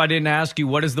remiss if I didn't ask you,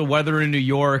 what is the weather in New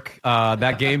York?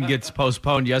 That game gets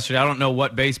postponed yesterday. I don't know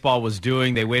what baseball was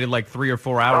doing. They waited like 3 or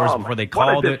 4 hours before they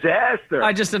called it. What a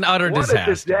disaster. Just an utter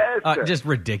disaster. Just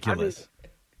ridiculous.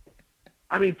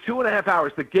 I mean, 2.5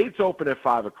 hours. The gates open at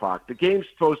 5 o'clock. The game's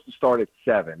supposed to start at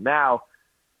 7. Now,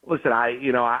 listen,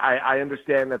 I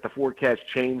understand that the forecast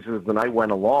changed as the night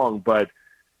went along, but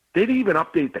they didn't even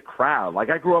update the crowd. Like,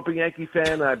 I grew up a Yankee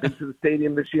fan. I've been to the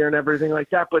stadium this year and everything like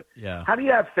that. But how do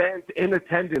you have fans in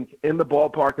attendance in the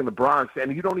ballpark in the Bronx,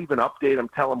 and you don't even update them,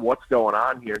 tell them what's going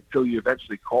on here until you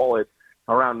eventually call it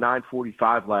around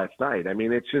 9:45 last night? I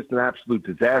mean, it's just an absolute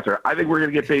disaster. I think we're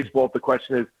going to get baseball. If the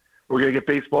question is, we're going to get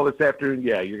baseball this afternoon?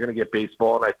 Yeah, you're going to get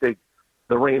baseball. And I think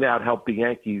the rain out helped the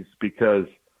Yankees, because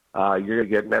you're going to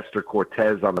get Nestor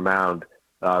Cortez on the mound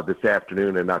this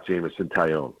afternoon and not Jameson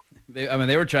Taillon.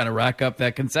 They were trying to rack up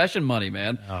that concession money,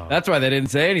 man. That's why they didn't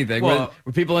say anything. Well,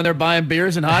 were people in there buying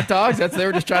beers and hot dogs? They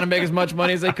were just trying to make as much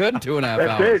money as they could in 2.5 hours.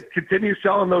 That's it. Continue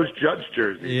selling those Judge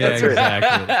jerseys. Yeah,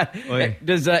 exactly.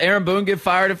 Does Aaron Boone get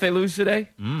fired if they lose today?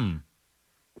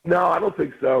 No, I don't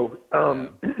think so.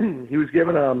 He was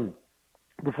given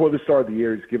before the start of the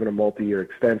year, he's given a multi-year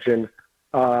extension.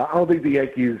 I don't think the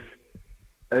Yankees.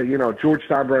 George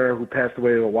Steinbrenner, who passed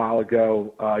away a while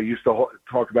ago, used to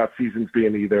talk about seasons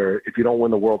being either, if you don't win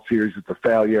the World Series, it's a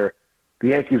failure. The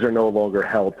Yankees are no longer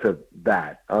held to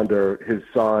that under his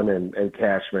son and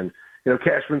Cashman.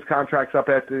 Cashman's contract's up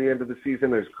after the end of the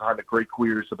season. There's kind of great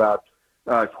queries about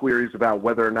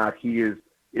whether or not he is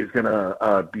going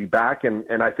to be back,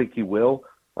 and I think he will.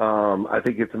 I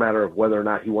think it's a matter of whether or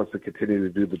not he wants to continue to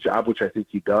do the job, which I think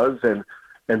he does. And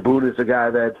Boone is a guy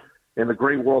that, in the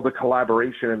great world of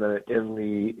collaboration in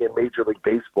Major League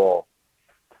Baseball,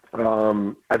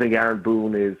 I think Aaron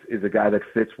Boone is a guy that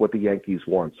fits what the Yankees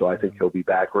want. So I think he'll be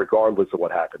back regardless of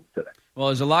what happens today. Well,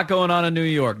 there's a lot going on in New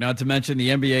York, not to mention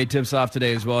the NBA tips off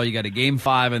today as well. You got a Game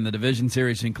 5 in the division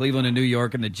series in Cleveland and New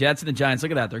York, and the Jets and the Giants.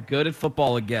 Look at that. They're good at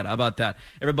football again. How about that?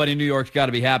 Everybody in New York's got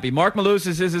to be happy. Mark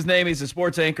Malusis is his name. He's a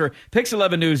sports anchor. Pix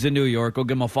 11 News in New York. Go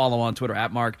give him a follow on Twitter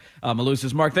at Mark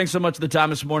Malusis. Mark, thanks so much for the time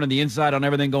this morning, the insight on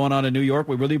everything going on in New York.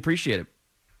 We really appreciate it.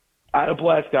 I had a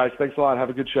blast, guys. Thanks a lot. Have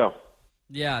a good show.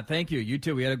 Yeah, thank you. You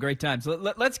too. We had a great time. So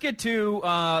let's get to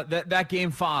that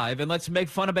Game 5, and let's make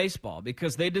fun of baseball,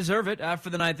 because they deserve it after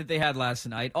the night that they had last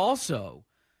night. Also,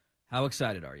 how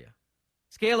excited are you?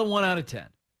 Scale of 1 out of 10.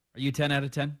 Are you 10 out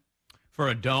of 10? For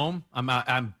a dome,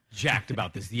 I'm jacked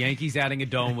about this. The Yankees adding a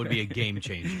dome would be a game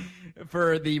changer.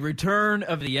 For the return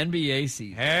of the NBA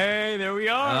season. Hey, there we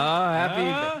are. Oh,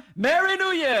 happy Merry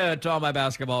New Year to all my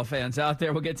basketball fans out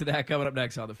there. We'll get to that coming up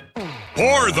next on the Fan.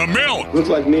 Pour the milk. Looks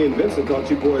like me and Vincent caught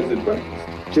you boys at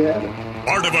breakfast. Did you have it?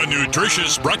 Part of a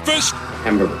nutritious breakfast?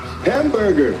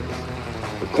 Hamburgers.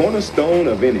 The cornerstone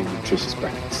of any nutritious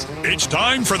breakfast. It's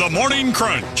time for the Morning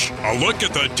Crunch, a look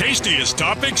at the tastiest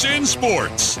topics in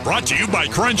sports. Brought to you by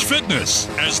Crunch Fitness,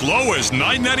 as low as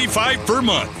 $9.95 per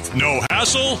month. No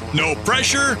hassle, no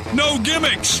pressure, no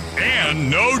gimmicks, and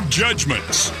no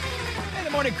judgments. Hey, the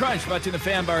Morning Crunch brought to you the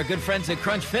Fan by our good friends at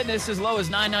Crunch Fitness, as low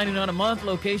as $9.99 a month.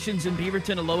 Locations in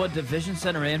Beaverton, Aloha, Division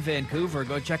Center, and Vancouver.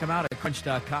 Go check them out at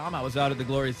crunch.com. I was out at the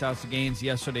Glorious House of Games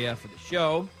yesterday after the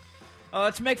show.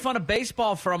 Let's make fun of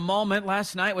baseball for a moment.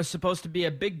 Last night was supposed to be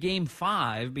a big Game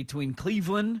 5 between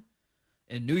Cleveland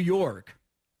and New York.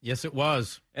 Yes, it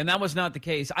was. And that was not the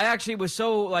case. I actually was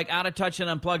so out of touch and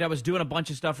unplugged. I was doing a bunch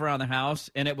of stuff around the house,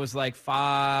 and it was about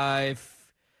 5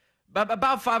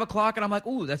 o'clock, and I'm like,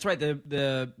 ooh, that's right.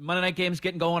 The Monday night game's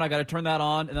getting going. I got to turn that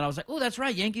on. And then I was like, ooh, that's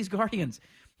right, Yankees-Guardians.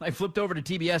 I flipped over to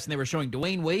TBS, and they were showing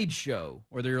Dwayne Wade's show,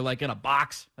 where they're in a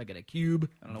box, in a cube.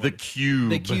 I don't know. The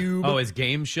Cube. Oh, his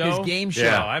game show? His game show.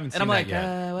 Yeah, I haven't seen that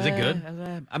yet. Is it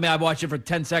good? I watched it for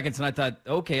 10 seconds, and I thought,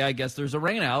 okay, I guess there's a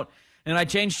rain out. And I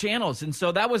changed channels. And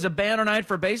so that was a banner night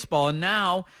for baseball. And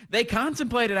now they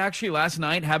contemplated actually last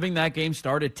night having that game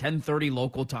start at 10:30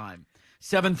 local time,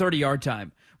 7:30 our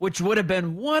time, which would have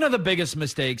been one of the biggest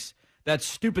mistakes that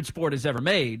stupid sport has ever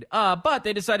made. But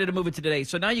they decided to move it to today.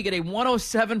 So now you get a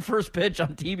 1:07 first pitch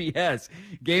on TBS.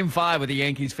 Game 5 with the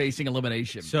Yankees facing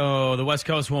elimination. So the West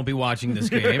Coast won't be watching this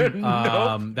game.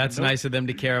 Nope. That's nice of them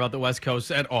to care about the West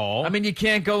Coast at all. I mean, you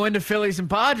can't go into Phillies and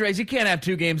Padres. You can't have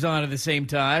 2 games on at the same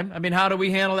time. I mean, how do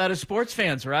we handle that as sports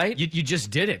fans, right? You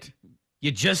just did it. You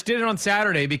just did it on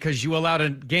Saturday because you allowed a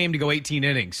game to go 18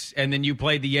 innings, and then you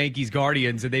played the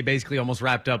Yankees-Guardians, and they basically almost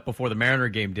wrapped up before the Mariner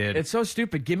game did. It's so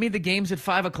stupid. Give me the games at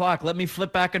 5 o'clock. Let me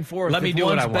flip back and forth. Let me if do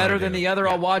what I one's want better to than do. the other,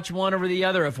 I'll watch one over the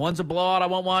other. If one's a blowout, I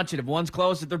won't watch it. If one's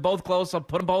close, if they're both close, I'll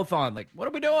put them both on. Like, what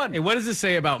are we doing? Hey, what does this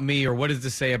say about me, or what does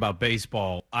this say about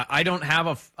baseball? I don't have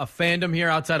a fandom here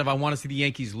outside of I want to see the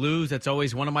Yankees lose. That's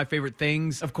always one of my favorite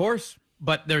things. Of course.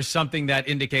 But there's something that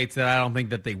indicates that I don't think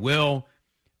that they will.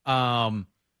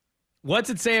 What's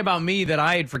it say about me that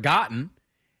I had forgotten?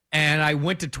 And I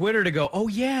went to Twitter to go, oh,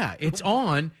 yeah, it's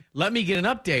on. Let me get an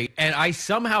update. And I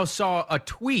somehow saw a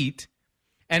tweet,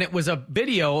 and it was a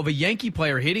video of a Yankee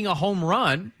player hitting a home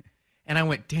run. And I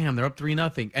went, damn, they're up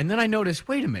 3-0. And then I noticed,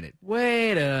 wait a minute.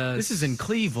 This is in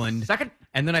Cleveland. Second.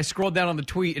 And then I scrolled down on the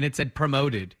tweet, and it said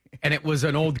promoted. And it was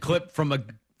an old clip from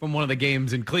one of the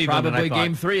games in Cleveland. Probably and I thought,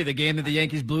 game 3, the game that the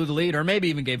Yankees blew the lead, or maybe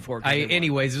even game 4.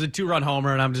 Anyways, it was a 2-run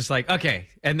homer, and I'm just like, okay.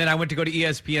 And then I went to go to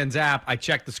ESPN's app. I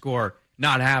checked the score.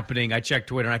 Not happening. I checked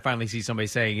Twitter, and I finally see somebody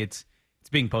saying it's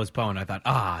being postponed. I thought,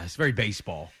 it's very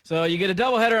baseball. So you get a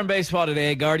doubleheader in baseball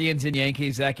today. Guardians and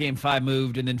Yankees. That game 5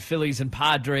 moved, and then Phillies and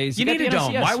Padres. You got need the a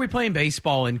dome. NLCS. Why are we playing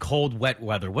baseball in cold, wet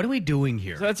weather? What are we doing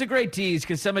here? So that's a great tease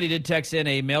because somebody did text in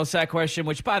a mail sack question,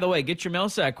 which, by the way, get your mail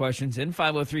sack questions in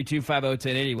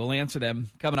 503-250-1080. We'll answer them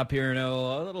coming up here in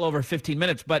a little over 15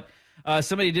 minutes. But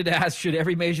somebody did ask, should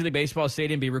every Major League Baseball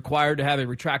stadium be required to have a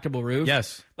retractable roof?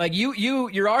 Yes. Like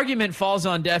your argument falls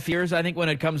on deaf ears, I think, when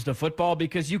it comes to football,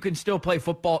 because you can still play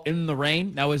football in the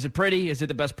rain. Now, is it pretty? Is it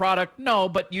the best product? No,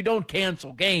 but you don't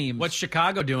cancel games. What's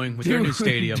Chicago doing with their new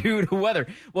stadium? Due to weather.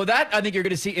 Well, that I think you're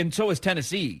going to see, and so is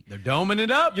Tennessee. They're doming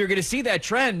it up. You're going to see that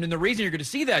trend, and the reason you're going to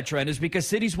see that trend is because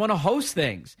cities want to host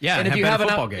things. Yeah, and if you have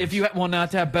football games. If you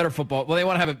not to have better football, well, they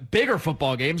want to have bigger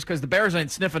football games because the Bears ain't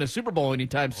sniffing a Super Bowl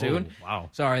anytime soon. Oh, wow.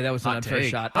 Sorry, that was an unfair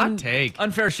shot. Hot take.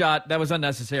 Unfair shot. That was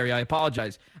unnecessary. I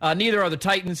apologize. Neither are the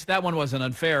Titans. That one wasn't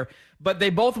unfair. But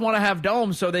they both want to have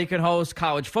domes so they can host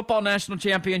college football national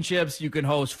championships. You can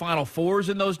host Final Fours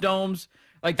in those domes.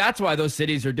 Like, that's why those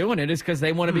cities are doing it, is because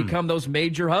they want to become those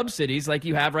major hub cities like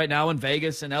you have right now in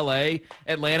Vegas and L.A.,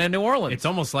 Atlanta, and New Orleans. It's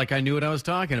almost like I knew what I was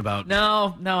talking about.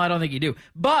 No, I don't think you do.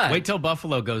 But wait till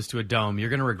Buffalo goes to a dome. You're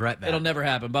going to regret that. It'll never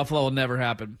happen. Buffalo will never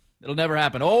happen. It'll never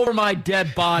happen. Over my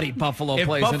dead body, Buffalo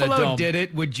plays in a dome. If Buffalo did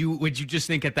it, would you just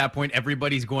think at that point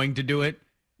everybody's going to do it?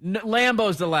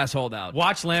 Lambeau's the last holdout.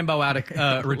 Watch Lambeau out a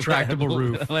retractable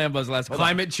roof. Lambeau's the last holdout.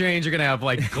 Climate change, you're going to have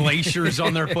like glaciers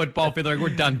on their football field. Like, we're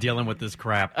done dealing with this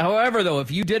crap. However, though, if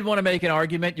you did want to make an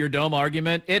argument, your dome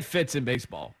argument, it fits in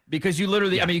baseball. Because you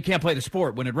literally, you can't play the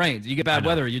sport when it rains. You get bad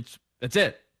weather, that's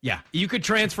it. Yeah. You could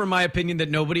transfer my opinion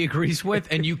that nobody agrees with,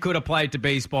 and you could apply it to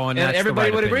baseball, and that's everybody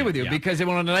the right would opinion. agree with you, because on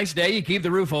a nice day, you keep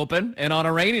the roof open, and on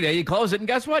a rainy day, you close it, and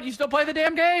guess what? You still play the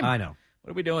damn game. I know.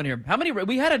 What are we doing here?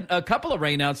 We had a couple of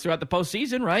rainouts throughout the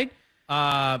postseason, right?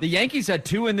 The Yankees had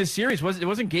 2 in this series. It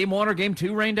wasn't game 1 or game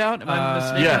 2 rained out? Am I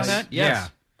mistaken on that?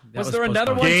 Yes. Yeah. Was there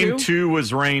another one, Game too? 2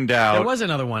 was rained out. There was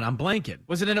another one. I'm blanking.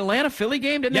 Was it an Atlanta-Philly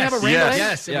game? Didn't Yes. they have a rain delay?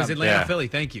 Yes, it was Atlanta-Philly.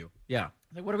 Thank you. Yeah.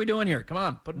 Like, what are we doing here? Come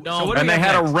on. And they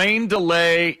had a rain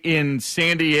delay in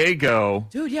San Diego.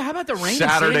 Dude, yeah, how about the rain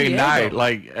Saturday in San Diego? night?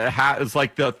 Like, it's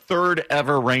like the 3rd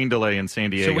ever rain delay in San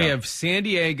Diego. So we have San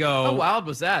Diego. How wild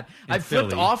was that? I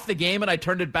flipped Philly. off the game and I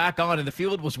turned it back on and the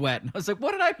field was wet. And I was like,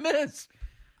 what did I miss?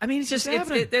 I mean, it's just,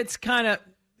 it's kind of,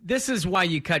 this is why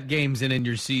you cut games in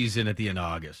your season at the end of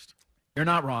August. You're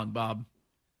not wrong, Bob.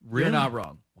 Really? You're not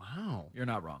wrong. Wow. You're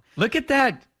not wrong. Look at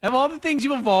that. Of all the things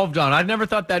you evolved on, I never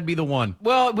thought that'd be the one.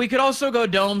 Well, we could also go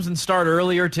domes and start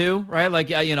earlier too, right? Like,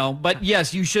 but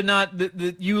yes, you should not.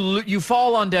 You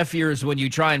fall on deaf ears when you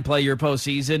try and play your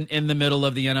postseason in the middle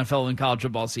of the NFL and college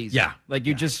football season. Yeah, like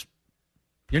you're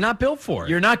not built for it.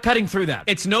 You're not cutting through that.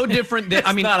 It's no different than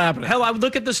not happening. Hell, I would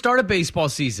look at the start of baseball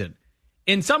season.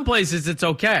 In some places, it's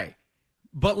okay,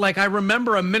 but like I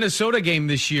remember a Minnesota game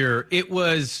this year. It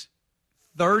was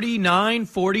 39,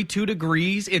 42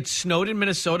 degrees. It snowed in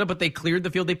Minnesota, but they cleared the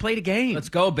field. They played a game. Let's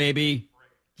go, baby.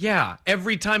 Yeah.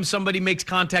 Every time somebody makes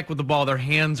contact with the ball, their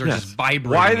hands are just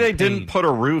vibrating. Why they in pain. didn't put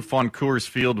a roof on Coors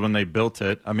Field when they built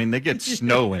it? I mean, they get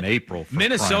snow in April.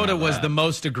 Minnesota was the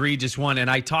most egregious one. And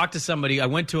I talked to somebody. I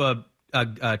went to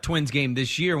a Twins game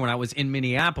this year when I was in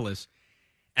Minneapolis.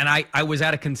 And I was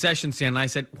at a concession stand, and I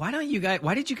said, why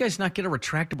did you guys not get a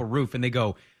retractable roof? And they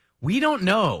go, We don't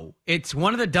know. It's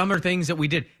one of the dumber things that we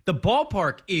did. The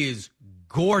ballpark is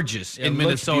gorgeous in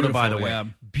Minnesota, by the way. Yeah.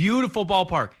 Beautiful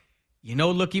ballpark. You know,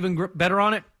 look even better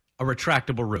on it? A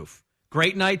retractable roof.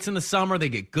 Great nights in the summer. They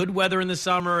get good weather in the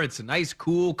summer. It's a nice,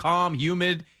 cool, calm,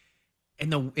 humid.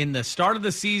 In the start of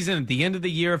the season, at the end of the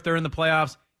year, if they're in the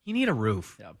playoffs, you need a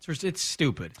roof. Yeah. It's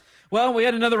stupid. Well, we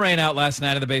had another rain out last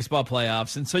night of the baseball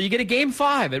playoffs, and so you get a Game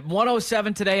 5 at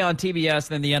 1:07 today on TBS,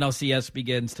 then the NLCS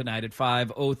begins tonight at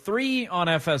 5:03 on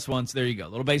FS1, so there you go. A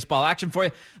little baseball action for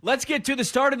you. Let's get to the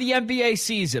start of the NBA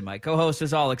season. My co-host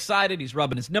is all excited. He's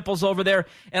rubbing his nipples over there,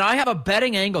 and I have a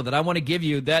betting angle that I want to give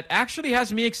you that actually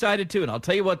has me excited too, and I'll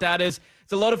tell you what that is.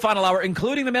 It's a loaded final hour,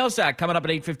 including the mail sack, coming up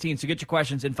at 8:15, so get your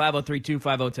questions in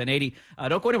 503-250-1080.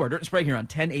 Don't go anywhere. Dirt and Sprague here on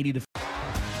 1080 The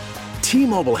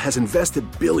T-Mobile has invested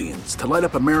billions to light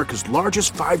up America's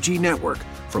largest 5G network,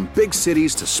 from big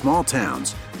cities to small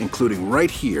towns, including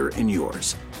right here in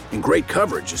yours. And great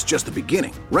coverage is just the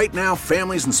beginning. Right now,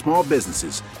 families and small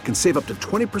businesses can save up to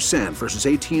 20% versus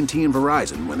AT&T and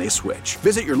Verizon when they switch.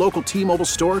 Visit your local T-Mobile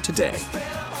store today.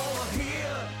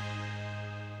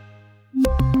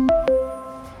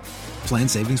 Plan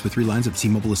savings with 3 lines of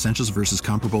T-Mobile Essentials versus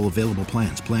comparable available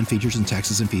plans. Plan features and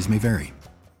taxes and fees may vary.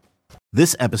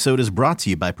 This episode is brought to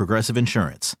you by Progressive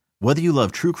Insurance. Whether you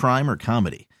love true crime or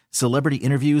comedy, celebrity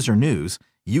interviews or news,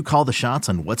 you call the shots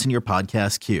on what's in your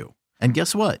podcast queue. And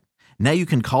guess what? Now you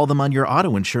can call them on your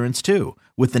auto insurance too,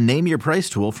 with the Name Your Price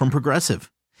tool from Progressive.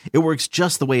 It works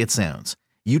just the way it sounds.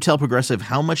 You tell Progressive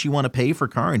how much you want to pay for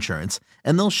car insurance,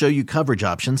 and they'll show you coverage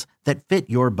options that fit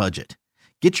your budget.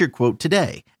 Get your quote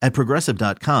today at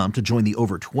Progressive.com to join the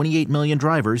over 28 million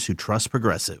drivers who trust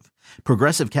Progressive.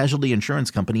 Progressive Casualty Insurance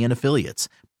Company and Affiliates.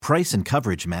 Price and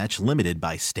coverage match limited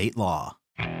by state law.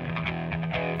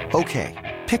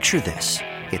 Okay, picture this.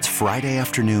 It's Friday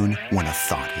afternoon when a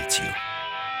thought hits you.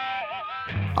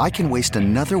 I can waste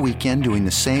another weekend doing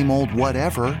the same old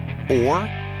whatever, or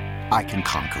I can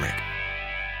conquer it.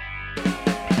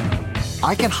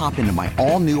 I can hop into my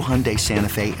all-new Hyundai Santa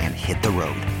Fe and hit the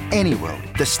road. Any road.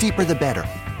 The steeper, the better.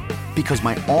 Because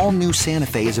my all-new Santa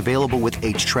Fe is available with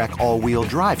H-Track all-wheel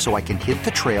drive, so I can hit the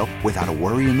trail without a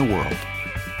worry in the world.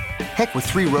 Heck, with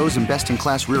 3 rows and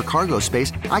best-in-class rear cargo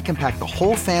space, I can pack the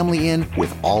whole family in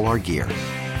with all our gear.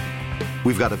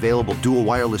 We've got available dual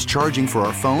wireless charging for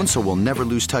our phones, so we'll never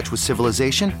lose touch with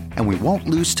civilization, and we won't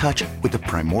lose touch with the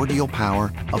primordial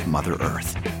power of Mother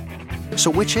Earth. So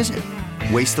which is it?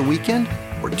 Waste the weekend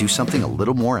or do something a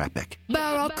little more epic?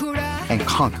 And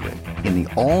conquer it in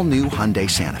the all-new Hyundai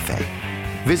Santa Fe.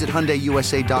 Visit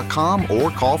HyundaiUSA.com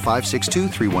or call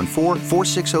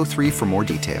 562-314-4603 for more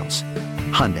details.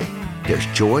 Hyundai, there's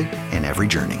joy in every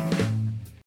journey.